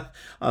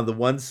on the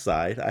one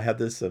side. I had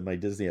this on my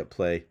Disney at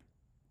Play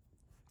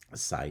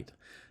site.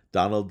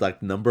 Donald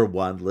Duck number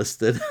 1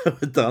 listed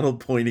with Donald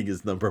pointing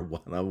his number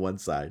 1 on one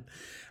side.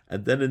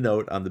 And then a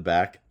note on the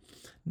back.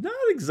 Not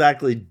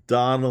exactly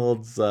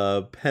Donald's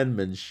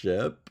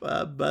penmanship,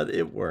 but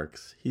it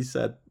works. He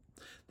said,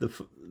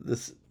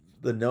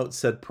 the note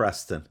said,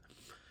 Preston,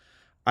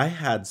 I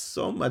had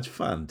so much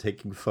fun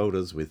taking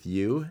photos with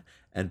you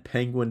and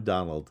Penguin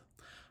Donald.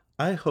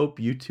 I hope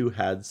you two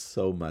had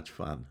so much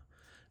fun.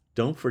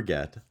 Don't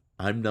forget,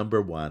 I'm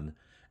number 1,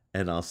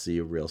 and I'll see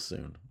you real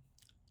soon.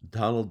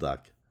 Donald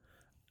Duck,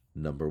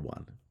 number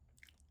 1.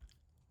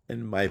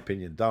 In my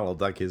opinion, Donald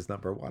Duck is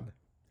number 1.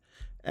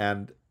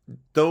 And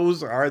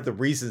those are the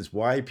reasons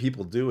why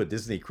people do a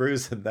Disney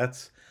cruise. And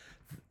that's,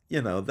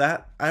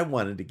 that I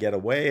wanted to get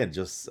away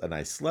and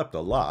I slept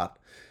a lot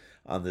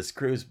on this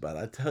cruise. But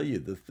I tell you,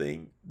 the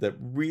thing that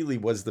really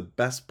was the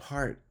best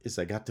part is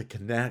I got to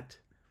connect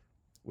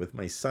with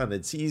my son.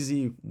 It's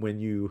easy when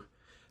you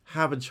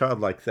have a child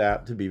like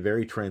that to be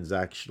very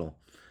transactional.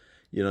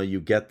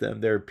 You get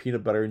them their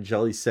peanut butter and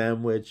jelly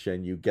sandwich,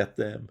 and you get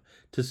them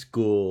to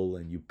school,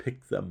 and you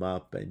pick them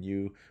up, and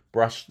you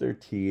brush their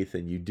teeth,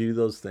 and you do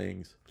those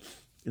things.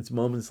 It's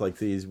moments like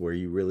these where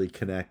you really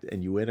connect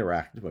and you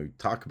interact. We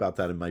talk about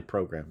that in my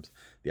programs,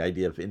 the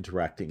idea of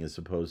interacting as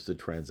opposed to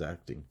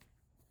transacting,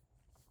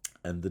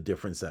 and the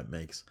difference that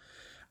makes.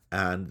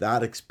 And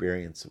that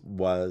experience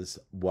was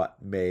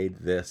what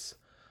made this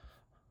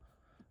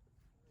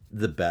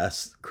the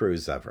best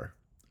cruise ever,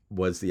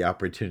 was the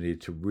opportunity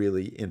to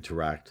really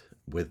interact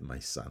with my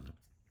son.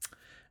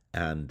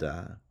 And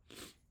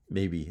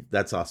maybe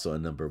that's also a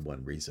number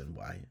 1 reason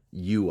why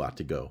you ought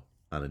to go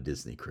on a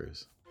Disney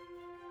cruise.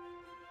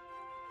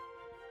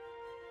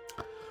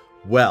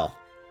 Well,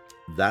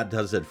 that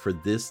does it for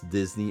this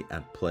Disney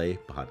at Play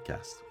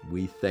podcast.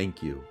 We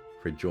thank you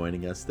for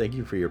joining us. Thank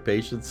you for your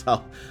patience.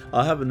 I'll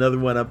have another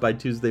one up by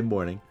Tuesday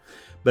morning.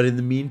 But in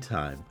the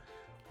meantime,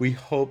 we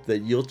hope that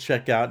you'll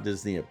check out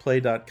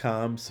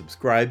DisneyAtPlay.com,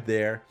 subscribe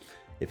there.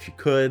 If you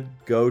could,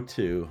 go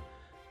to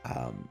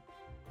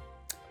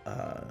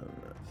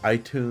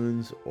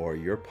iTunes or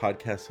your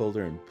podcast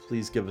holder and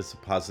please give us a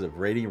positive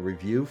rating and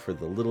review for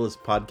the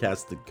littlest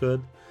podcast that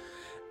could.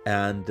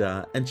 And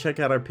check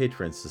out our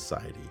Patreon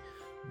society,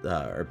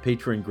 our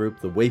Patreon group,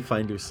 the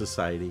Wayfinder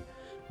Society,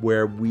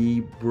 where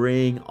we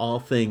bring all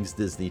things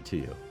Disney to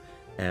you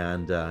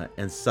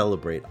and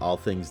celebrate all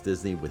things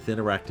Disney with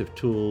interactive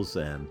tools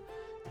and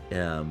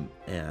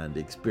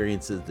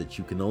experiences that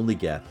you can only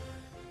get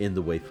in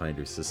the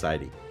Wayfinder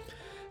Society.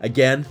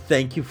 Again,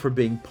 thank you for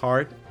being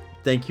part.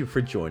 Thank you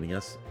for joining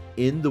us.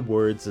 In the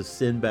words of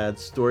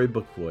Sinbad's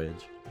storybook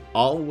voyage,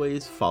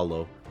 always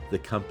follow the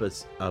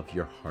compass of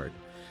your heart.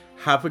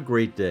 Have a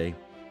great day.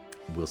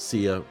 We'll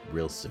see you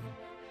real soon.